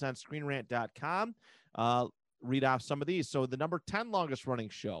article, it's on ScreenRant.com. Read off some of these. So the number 10 longest running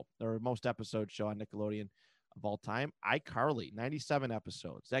show, or most episode show on Nickelodeon of all time, iCarly, 97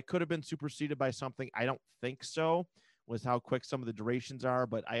 episodes. That could have been superseded by something. I don't think so, with how quick some of the durations are,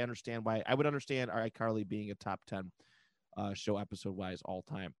 but I understand why. I would understand iCarly being a top 10 show episode-wise all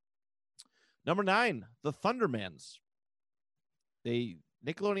time. Number 9, The Thundermans.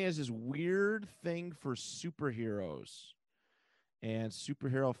 Nickelodeon has this weird thing for superheroes and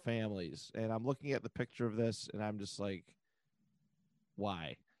superhero families, and I'm looking at the picture of this, and I'm just like,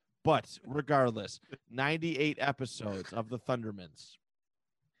 why? But regardless, 98 episodes of The Thundermans.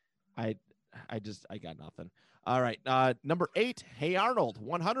 I got nothing. All right. Number 8, Hey Arnold,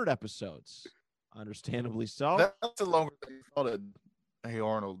 100 episodes. Understandably so. That's a longer than you thought it. Hey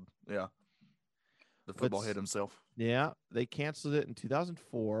Arnold. Yeah. The football hit himself. Yeah. They canceled it in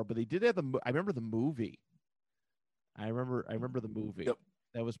 2004, but they did have I remember the movie. I remember the movie. Yep.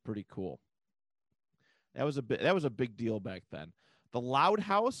 That was pretty cool. That was a big deal back then. The Loud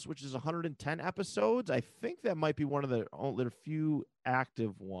House, which is 110 episodes. I think that might be one of the few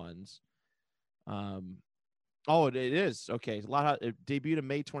active ones. It is. Okay. It debuted in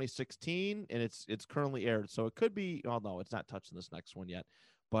May 2016, and it's currently aired. So it could be, no, it's not touching this next one yet,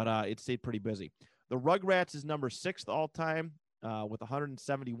 but it stayed pretty busy. The Rugrats is number 6 all time with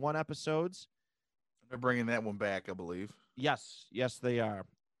 171 episodes. They're bringing that one back, I believe. Yes, they are.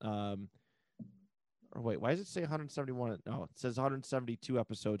 Or wait, why does it say 171? No, it says 172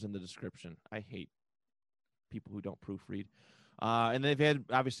 episodes in the description. I hate people who don't proofread. And they've had,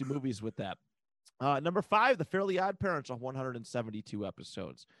 obviously, movies with that. Number 5, The Fairly Odd Parents, on 172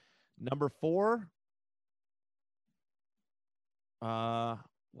 episodes. Number 4, why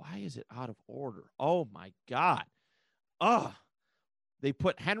is it out of order? Oh, my God. They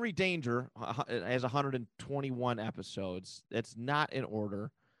put Henry Danger as 121 episodes. It's not in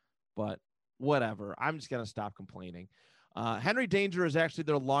order, but whatever. I'm just going to stop complaining. Henry Danger is actually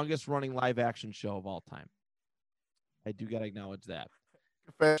their longest running live action show of all time. I do got to acknowledge that.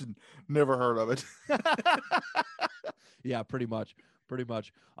 Confession, never heard of it. Yeah, pretty much.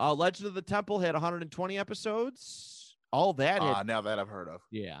 Legend of the Temple had 120 episodes. All that had, now that I've heard of.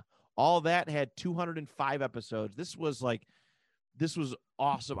 Yeah. All that had 205 episodes. This was like This was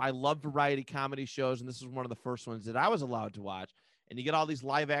awesome. I love variety comedy shows, and this was one of the first ones that I was allowed to watch. And you get all these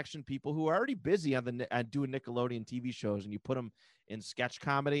live action people who are already busy on doing Nickelodeon TV shows, and you put them in sketch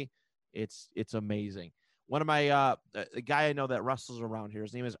comedy. It's amazing. One of my the guy I know that wrestles around here,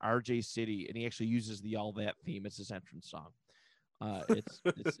 his name is RJ City, and he actually uses the All That theme. It's his entrance song.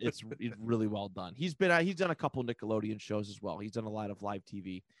 It's really well done. He's done a couple Nickelodeon shows as well. He's done a lot of live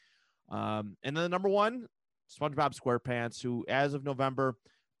TV. And then the number one, SpongeBob SquarePants, who as of November,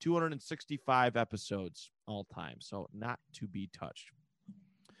 265 episodes all time. So not to be touched.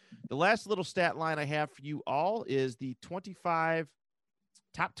 The last little stat line I have for you all is the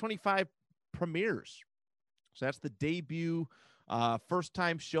top 25 premieres. So that's the debut, first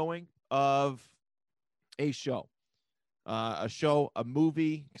time showing of a show. A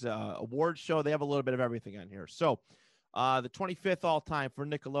movie, award show. They have a little bit of everything on here. So the 25th all time for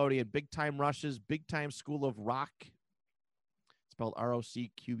Nickelodeon, Big Time Rush's Big Time School of Rock, spelled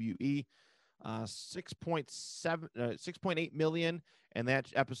ROCQUE, 6.8 million, and that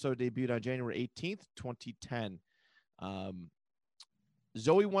episode debuted on January 18th, 2010.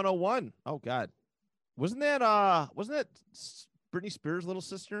 Zoe 101. Oh God, wasn't that Britney Spears' little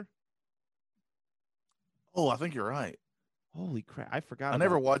sister? Oh, I think you're right. Holy crap! I forgot. I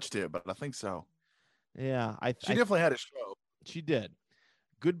never watched it, but I think so. Yeah, she definitely had a show. She did.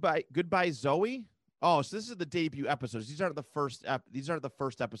 Goodbye, Zoe. Oh, so this is the debut episodes. These aren't the first. These aren't the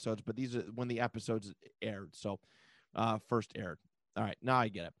first episodes, but these are when the episodes aired. So, first aired. All right, now I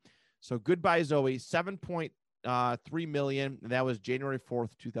get it. So, Goodbye, Zoe, 7.3 million. That was January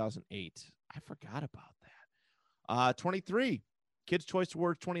 4th, 2008. I forgot about that. 23. Kids' Choice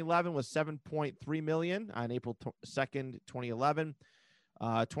Awards 2011 was 7.3 million on April 2nd, 2011.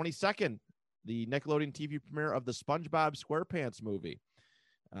 22nd, the Nickelodeon TV premiere of the SpongeBob SquarePants movie,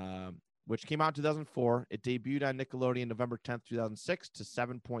 which came out in 2004. It debuted on Nickelodeon November 10th, 2006 to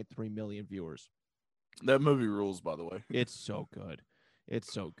 7.3 million viewers. That movie rules, by the way. It's so good.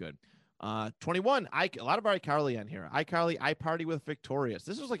 It's so good. 21, a lot of iCarly on here. iCarly, I Party with Victorious.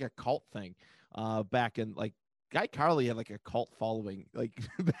 This was like a cult thing back in iCarly had like a cult following like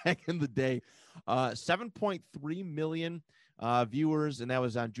back in the day. 7.3 million viewers, and that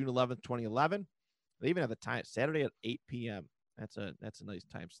was on June 11th, 2011. They even have the time Saturday at 8 p.m. That's a nice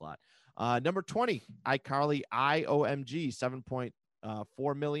time slot. Number 20, iCarly IOMG,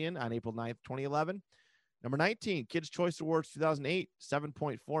 7.4 million on April 9th, 2011. Number 19, Kids' Choice Awards 2008,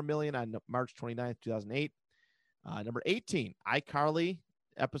 7.4 million on March 29th, 2008. Number 18, iCarly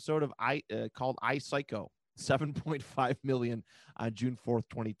episode of called iPsycho, 7.5 million on June 4th,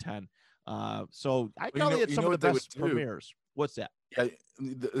 2010. So iCarly had some of the best premieres. What's that? Yeah,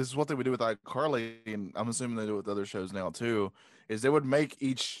 this is what they would do with iCarly, and I'm assuming they do it with other shows now too, is they would make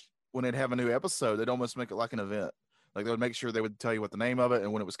when they'd have a new episode, they'd almost make it like an event. Like they would make sure they would tell you what the name of it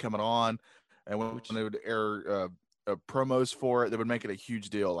and when it was coming on, and when they would air promos for it, they would make it a huge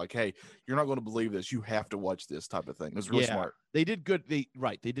deal. Like, hey, you're not going to believe this. You have to watch this type of thing. It was really smart. They did good. They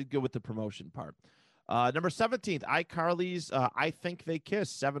did good with the promotion part. Number 17th, iCarly's I Think They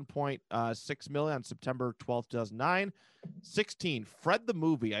Kiss, 7.6 million on September 12th, 2009. 16, Fred the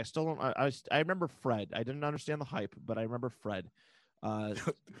Movie. I still don't. I remember Fred. I didn't understand the hype, but I remember Fred. I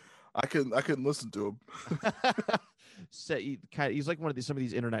couldn't listen to him. So he's like some of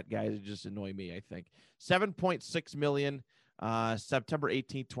these internet guys that just annoy me, I think. 7.6 million, September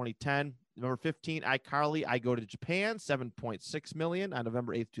 18th, 2010. Number 15, iCarly, I Go to Japan, 7.6 million on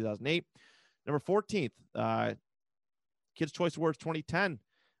November 8th, 2008. Number 14th, Kids' Choice Awards 2010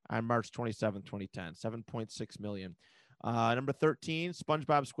 on March 27th, 2010, 7.6 million. Number 13,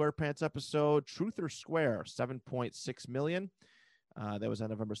 SpongeBob SquarePants episode Truth or Square, 7.6 million. That was on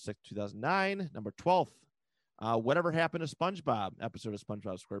November 6th, 2009. Number 12th, Whatever Happened to SpongeBob episode of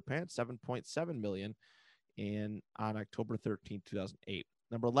SpongeBob SquarePants, 7.7 million on October 13th, 2008.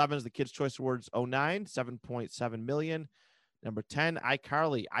 Number 11 is the Kids' Choice Awards 09, 7.7 million. Number 10,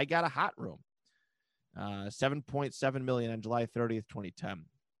 iCarly, I Got a Hot Room, 7.7 million on July 30th, 2010.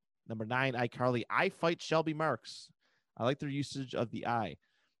 Number 9, iCarly, I Fight Shelby Marks. I like their usage of the I,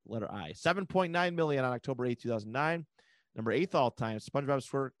 letter I. 7.9 million on October 8th, 2009. Number 8th all time,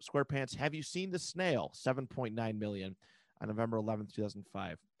 SpongeBob SquarePants, Have You Seen the Snail? 7.9 million on November 11th,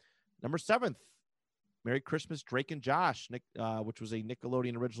 2005. Number 7th, Merry Christmas, Drake and Josh, which was a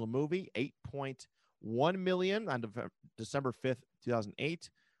Nickelodeon original movie, 8.1 million on December 5th, 2008.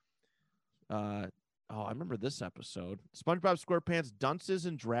 I remember this episode. SpongeBob SquarePants, Dunces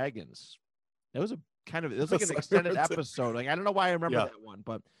and Dragons. It was like an extended episode. Like I don't know why I remember that one,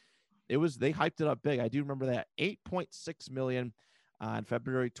 but they hyped it up big. I do remember that. 8.6 million on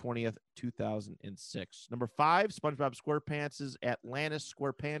February 20th, 2006. Number 5, SpongeBob SquarePants' Atlantis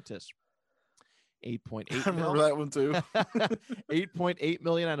SquarePantis. 8.8 I remember that one too. 8.8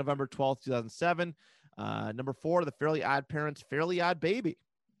 million on November 12th, 2007. Number 4, The Fairly Odd Parents, Fairly Odd Baby.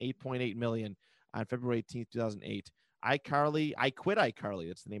 8.8 million on February 18th, 2008. iCarly, I Quit iCarly.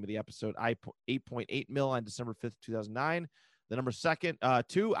 That's the name of the episode. 8.8 mil on December 5th, 2009. The number 2,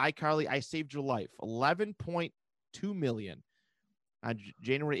 iCarly, I Saved Your Life. 11.2 million on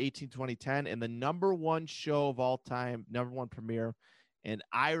January 18, 2010. And the number 1 show of all time, number 1 premiere, and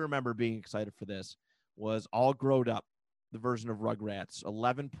I remember being excited for this, was All Growed Up, the version of Rugrats.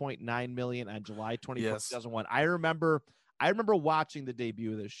 11.9 million on July 24th, 2001. I remember watching the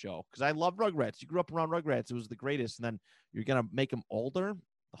debut of this show because I love Rugrats. You grew up around Rugrats. It was the greatest. And then you're going to make them older.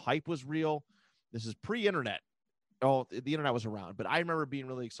 The hype was real. This is pre-internet. Oh, the internet was around, but I remember being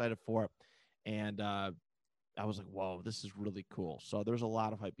really excited for it. And I was like, whoa, this is really cool. So there's a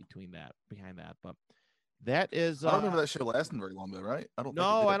lot of hype behind that. But that is, I don't remember that show lasting very long though, right? I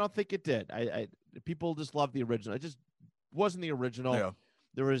don't think it did. I people just love the original. It just wasn't the original. Yeah.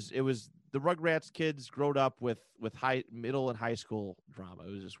 It was the Rugrats kids growed up with middle and high school drama.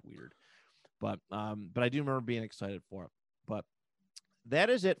 It was just weird. But I do remember being excited for it. But that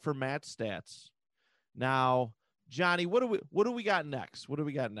is it for Matt's stats. Now, Johnny, what do we got next? What do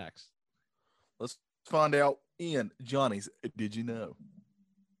we got next? Let's find out in Johnny's Did You Know?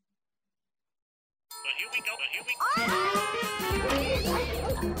 Well, here we go. Hey,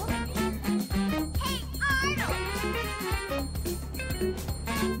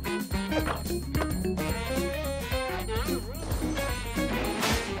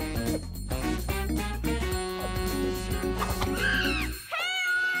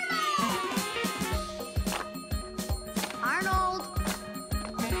 Arnold!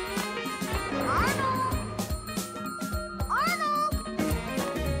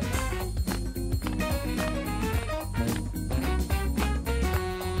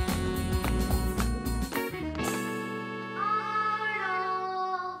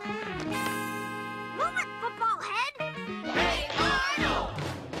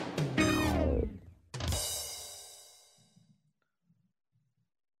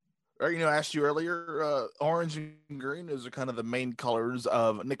 Or, I asked you earlier, orange and green is kind of the main colors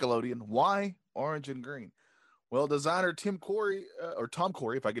of Nickelodeon. Why orange and green? Well, designer Tom Corey,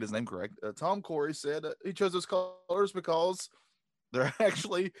 if I get his name correct, Tom Corey said he chose those colors because they're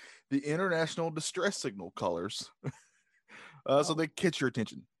actually the international distress signal colors. So they catch your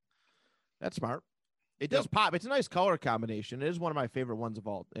attention. That's smart. It does pop. It's a nice color combination. It is one of my favorite ones of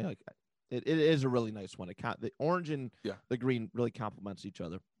all. It is a really nice one. The orange and the green really complements each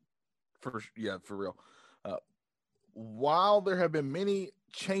other. For real. While there have been many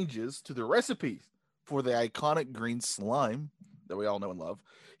changes to the recipes for the iconic green slime that we all know and love,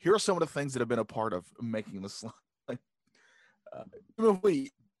 here are some of the things that have been a part of making the slime.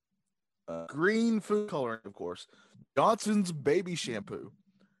 Wheat, green food coloring, of course, Johnson's baby shampoo,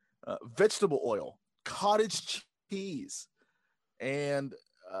 vegetable oil, cottage cheese, and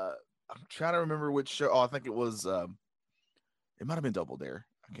I'm trying to remember which show. I think it was. It might have been Double Dare.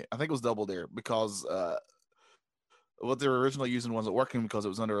 I think it was Double Dare because what they were originally using wasn't working because it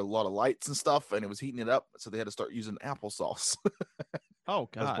was under a lot of lights and stuff, and it was heating it up, so they had to start using applesauce. Oh,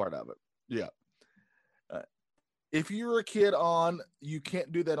 God. That's part of it. Yeah. If you were a kid on You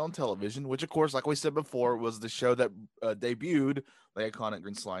Can't Do That on Television, which, of course, like we said before, was the show that debuted the iconic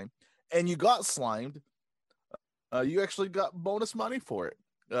green slime, and you got slimed, you actually got bonus money for it.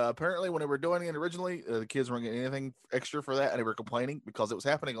 Apparently, when they were doing it originally, the kids weren't getting anything extra for that, and they were complaining because it was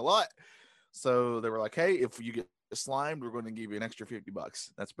happening a lot. So they were like, "Hey, if you get slimed, we're going to give you an extra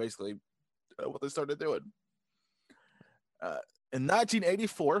 $50." That's basically what they started doing. In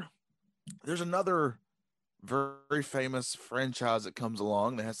 1984, there's another very famous franchise that comes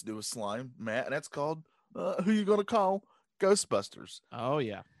along that has to do with slime, Matt, and that's called Who You Gonna Call? Ghostbusters. Oh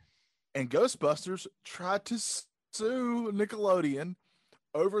yeah, and Ghostbusters tried to sue Nickelodeon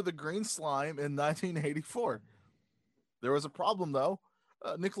over the green slime in 1984. There was a problem though.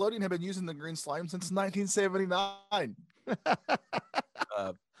 Nickelodeon had been using the green slime since 1979.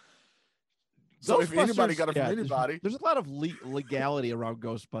 So if anybody got it from anybody, there's a lot of legality around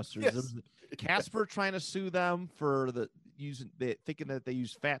Ghostbusters. Yes. Casper trying to sue them for thinking that they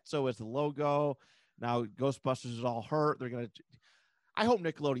use Fatso as the logo. Now Ghostbusters is all hurt. I hope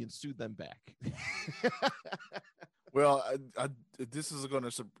Nickelodeon sued them back. Well, this is going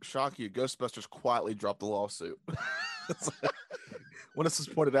to shock you. Ghostbusters quietly dropped the lawsuit. When this is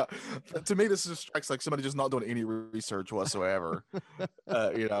pointed out, to me, this just strikes like somebody just not doing any research whatsoever.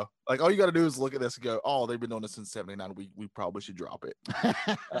 You know, like all you got to do is look at this and go, "Oh, they've been doing this since '79. We probably should drop it."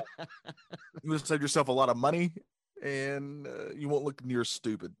 You would save yourself a lot of money, and you won't look near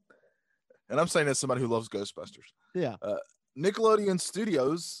stupid. And I'm saying as somebody who loves Ghostbusters. Yeah. Nickelodeon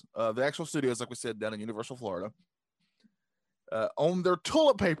Studios, the actual studios, like we said, down in Universal, Florida, on their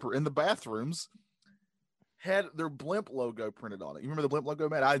toilet paper in the bathrooms, had their blimp logo printed on it. You remember the blimp logo,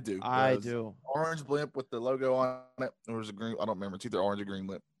 Matt? I do. I do. Orange blimp with the logo on it. There was a green. I don't remember. It's either orange or green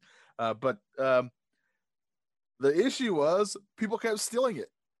blimp. But the issue was people kept stealing it.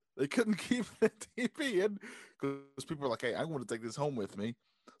 They couldn't keep the TV in because people were like, "Hey, I want to take this home with me."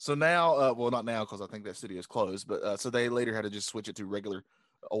 So now, well, not now because I think that studio is closed. But so they later had to just switch it to regular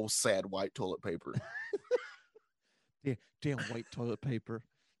old sad white toilet paper. Damn white toilet paper.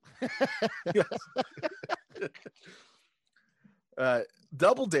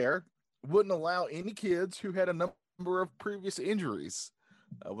 Double Dare wouldn't allow any kids who had a number of previous injuries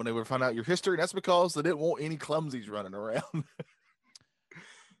when they would find out your history. And that's because they didn't want any clumsies running around.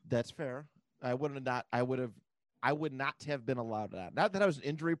 That's fair. I would not have been allowed that. Not that I was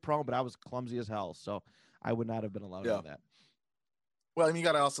injury prone, but I was clumsy as hell. So I would not have been allowed on that. Well, and you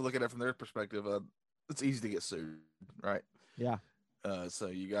got to also look at it from their perspective. It's easy to get sued, right? Yeah. So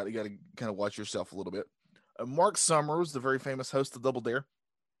you got to kind of watch yourself a little bit. Mark Summers, the very famous host of Double Dare,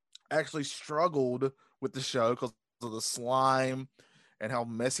 actually struggled with the show because of the slime and how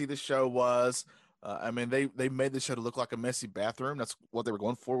messy the show was. I mean, they made the show to look like a messy bathroom. That's what they were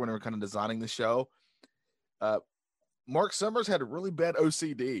going for when they were kind of designing the show. Mark Summers had a really bad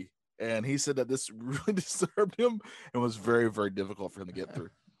OCD, and he said that this really disturbed him and was very, very difficult for him to get through.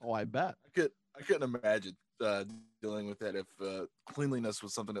 Oh, I bet. I couldn't imagine dealing with that if cleanliness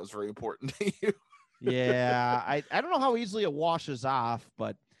was something that was very important to you. Yeah, I don't know how easily it washes off,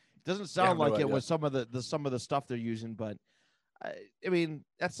 but it doesn't sound like it was some of the stuff they're using. But I mean,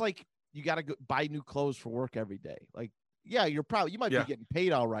 that's like you got to go buy new clothes for work every day. Like, yeah, you might be getting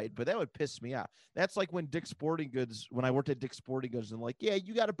paid all right, but that would piss me off. That's like when when I worked at Dick's Sporting Goods, and like, yeah,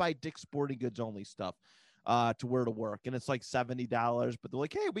 you got to buy Dick's Sporting Goods only stuff to wear to work, and it's like $70, but they're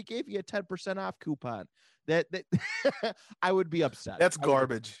like, hey, we gave you a 10% off coupon. That I would be upset. That's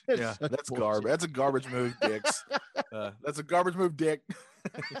garbage. Yeah, that's garbage. That's a garbage move, Dick's. That's a garbage move, Dick.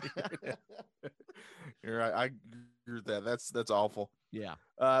 You're right. I agree with that. That's awful. Yeah.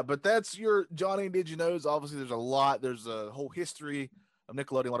 But that's your Johnny Did You Knows. Obviously, there's a lot. There's a whole history of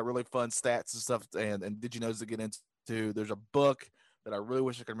Nickelodeon, a lot of really fun stats and stuff, and Did You Knows to get into. There's a book that I really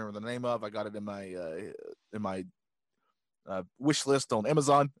wish I could remember the name of. I got it in my wish list on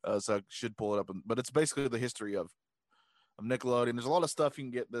Amazon, so I should pull it up. But it's basically the history of Nickelodeon. There's a lot of stuff you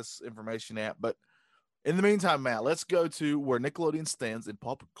can get this information at. But in the meantime, Matt, let's go to where Nickelodeon stands in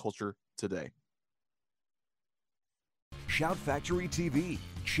pop culture today. Shout Factory TV,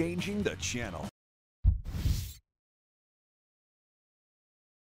 changing the channel.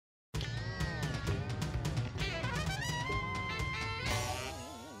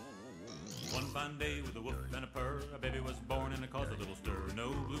 One fine day with a woof and a purr, a baby was born and it caused a little stir.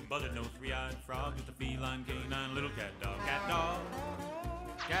 No blue buzzard, no three-eyed frog, just a feline canine little cat dog. Cat dog,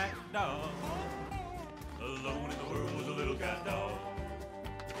 cat dog. Alone in the world was a little cat dog.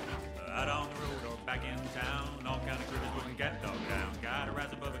 Out on the road or back in town, all kind of critters putting cat dog down. Gotta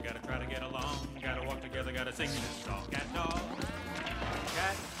rise above it, gotta try to get along. Gotta walk together, gotta sing this song. Cat dog,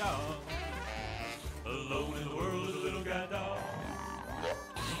 cat dog. Alone in the world is a little cat dog.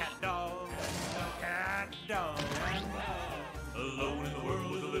 Cat dog, cat dog. Alone in the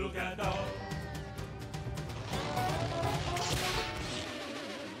world is a little cat dog.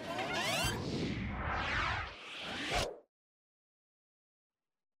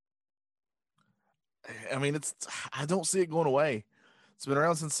 I mean, I don't see it going away. It's been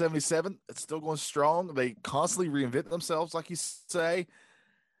around since 77. It's still going strong. They constantly reinvent themselves, like you say.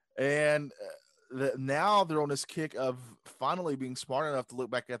 And now they're on this kick of finally being smart enough to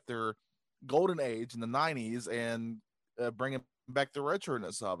look back at their golden age in the 90s and bringing back the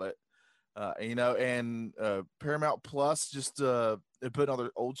retroness of it. And Paramount Plus just putting all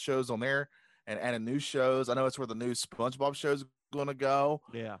their old shows on there and adding new shows. I know it's where the new SpongeBob show is going to go.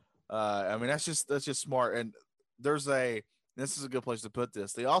 Yeah. I mean, that's just smart. And this is a good place to put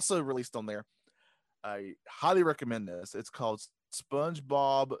this. They also released on there. I highly recommend this. It's called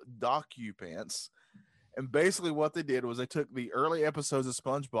SpongeBob DocuPants. And basically what they did was they took the early episodes of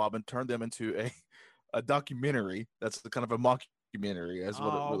SpongeBob and turned them into a documentary. That's kind of a documentary as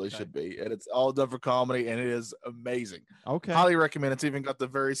what it really okay. should be, and it's all done for comedy, and it is amazing. Okay. Highly recommend. It's even got the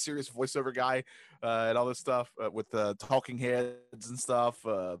very serious voiceover guy and all this stuff with the talking heads and stuff.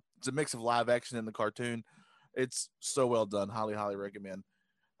 It's a mix of live action and the cartoon. It's so well done. Highly recommend.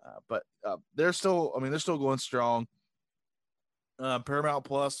 But they're still going strong. Paramount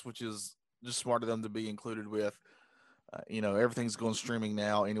Plus, which is just smart of them to be included with. Everything's going streaming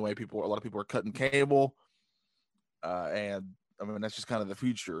now. Anyway, a lot of people are cutting cable, and I mean that's just kind of the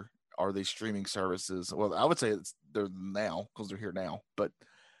future. Are these streaming services? Well, I would say they're now because they're here now, but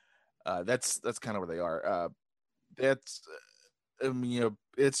that's kind of where they are. It's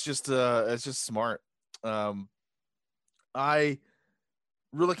just smart. I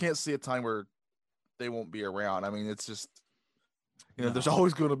really can't see a time where they won't be around. I mean, it's just there's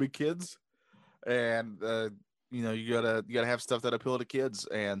always going to be kids, and you gotta have stuff that appeal to kids.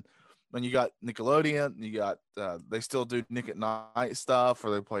 And then you got Nickelodeon, you got they still do Nick at Night stuff,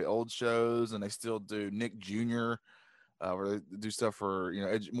 where they play old shows, and they still do Nick Jr., where they do stuff for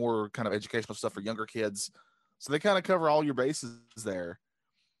more kind of educational stuff for younger kids. So they kind of cover all your bases there.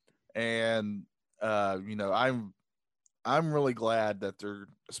 And I'm really glad that they're,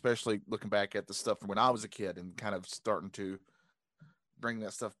 especially looking back at the stuff from when I was a kid and kind of starting to bring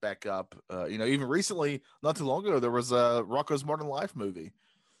that stuff back up. Even recently, not too long ago, there was a Rocko's Modern Life movie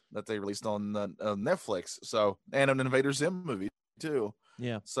that they released on Netflix. So, and an Invader Zim movie too.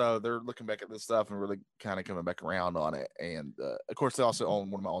 Yeah. So they're looking back at this stuff and really kind of coming back around on it. And of course, they also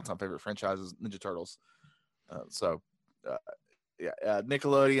own one of my all-time favorite franchises, Ninja Turtles.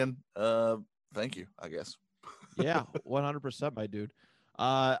 Nickelodeon. Thank you, I guess. Yeah, 100%, my dude.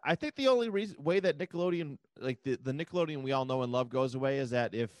 I think the only way that Nickelodeon, like the Nickelodeon we all know and love, goes away is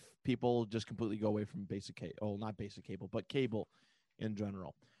that if people just completely go away from basic cable, not basic cable, but cable in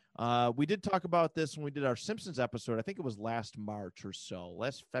general. We did talk about this when we did our Simpsons episode. I think it was last March or so,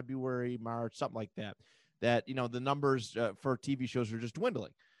 last February, March, something like that. That the numbers for TV shows are just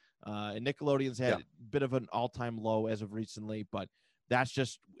dwindling. And Nickelodeon's had a bit of an all-time low as of recently, but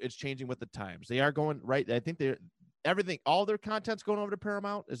it's changing with the times. They are going right. I think all their content's going over to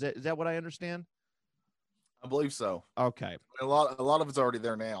Paramount. Is that what I understand? I believe so. Okay. A lot of it's already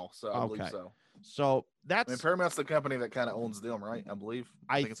there now, so I believe so. So Paramount's the company that kind of owns them, right? I believe.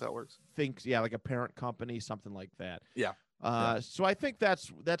 I think it's how it works. Like a parent company, something like that. Yeah. So I think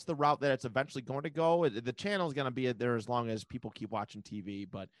that's the route that it's eventually going to go. The channel is going to be there as long as people keep watching TV.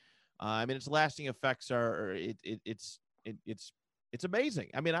 But I mean, its lasting effects it's amazing.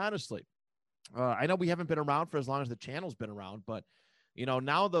 I mean, honestly, I know we haven't been around for as long as the channel's been around, but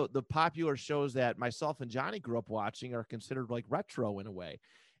now the popular shows that myself and Johnny grew up watching are considered like retro in a way,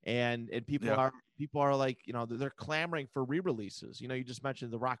 and people are like they're clamoring for re-releases. You just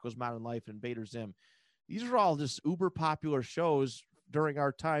mentioned the Rocko's Modern Life and Invader Zim. These are all just uber popular shows during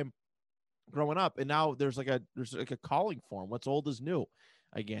our time growing up, and now there's like a calling for them. What's old is new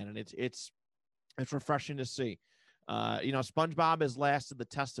again, and it's refreshing to see. SpongeBob has lasted the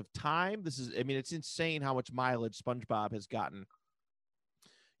test of time. It's insane how much mileage SpongeBob has gotten,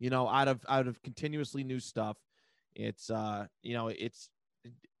 out of continuously new stuff. I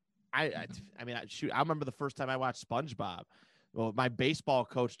remember the first time I watched SpongeBob. Well, my baseball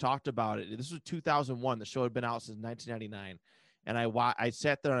coach talked about it. This was 2001. The show had been out since 1999. And I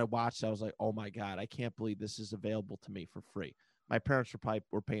sat there and I watched. I was like, oh my God, I can't believe this is available to me for free. My parents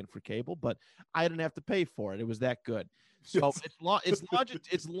were paying for cable, but I didn't have to pay for it. It was that good. So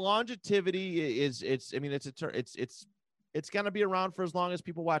its longevity is going to be around for as long as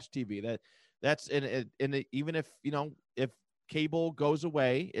people watch TV. Even if cable goes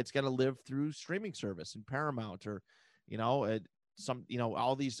away, it's going to live through streaming service and Paramount or all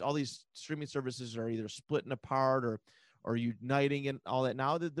these streaming services are either splitting apart or uniting and all that.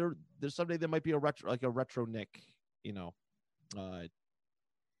 Now that there's someday there might be a retro Nick,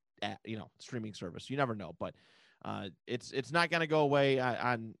 streaming service. You never know, but it's not going to go away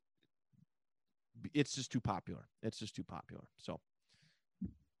on. It's just too popular. So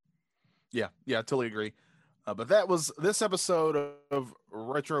yeah, I totally agree. But that was this episode of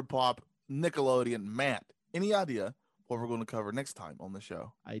Retro Pop Nickelodeon. Matt, any idea what we're going to cover next time on the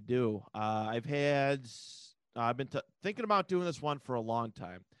show? I do. I've been thinking about doing this one for a long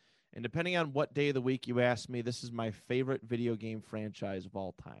time. And depending on what day of the week you ask me, this is my favorite video game franchise of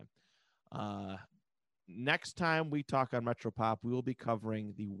all time. Next time we talk on Retropop, we will be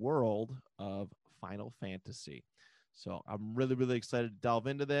covering the world of Final Fantasy. So I'm really, really excited to delve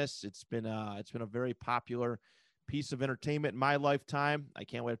into this. It's been a very popular piece of entertainment in my lifetime. I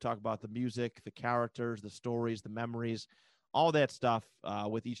can't wait to talk about the music, the characters, the stories, the memories, all that stuff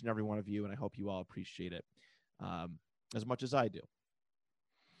with each and every one of you, and I hope you all appreciate it. as much as I do.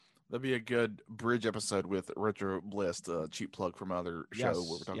 That'd be a good bridge episode with Retro Bliss, a cheap plug from another show where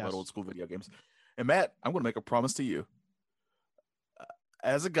we're talking about old school video games. And Matt, I'm going to make a promise to you.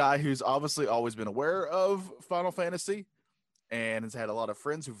 As a guy who's obviously always been aware of Final Fantasy and has had a lot of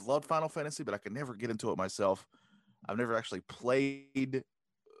friends who've loved Final Fantasy, but I could never get into it myself. I've never actually played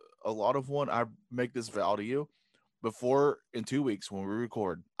a lot of one. I make this vow to you. Before, in 2 weeks when we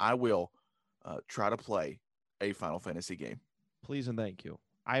record, I will try to play a Final Fantasy game. Please and thank you.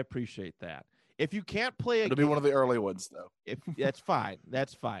 I appreciate that. If you can't play It'll be one of the early ones, though. If that's fine.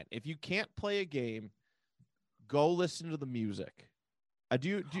 That's fine. If you can't play a game, go listen to the music. I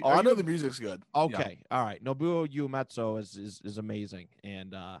know the music's good. Okay. Yeah. All right. Nobuo Uematsu is amazing.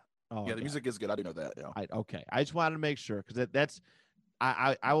 And the music is good. I do know that. Yeah. Okay. I just wanted to make sure because that's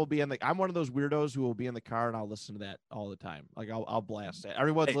I will be I'm one of those weirdos who will be in the car and I'll listen to that all the time. Like I'll blast it.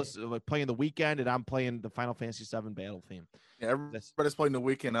 Everyone's listening, like playing The Weeknd, and I'm playing the Final Fantasy VII battle theme. Yeah, everybody's playing The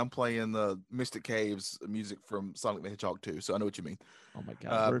Weeknd. I'm playing the Mystic Caves music from Sonic the Hedgehog 2. So I know what you mean. Oh my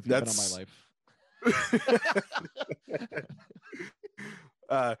God, where have you been on my life?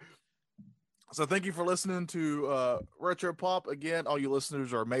 So thank you for listening to Retro Pop. Again, all you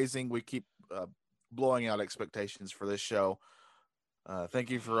listeners are amazing. We keep blowing out expectations for this show. Thank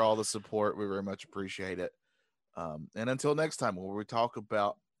you for all the support. We very much appreciate it. And until next time, where we talk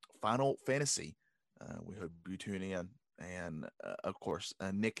about Final Fantasy, we hope you tune in. And of course,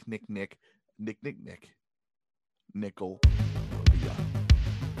 Nickel.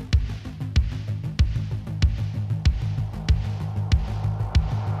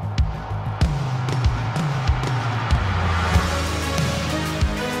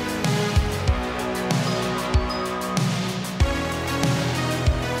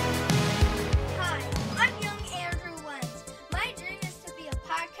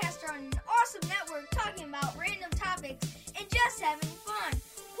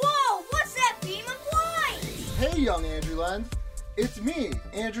 Young Andrew Lenz. It's me,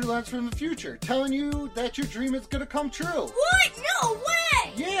 Andrew Lenz from the future, telling you that your dream is going to come true. What? No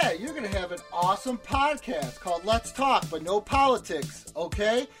way! Yeah, you're going to have an awesome podcast called Let's Talk, but no politics,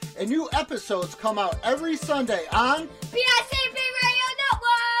 okay? And new episodes come out every Sunday on PIC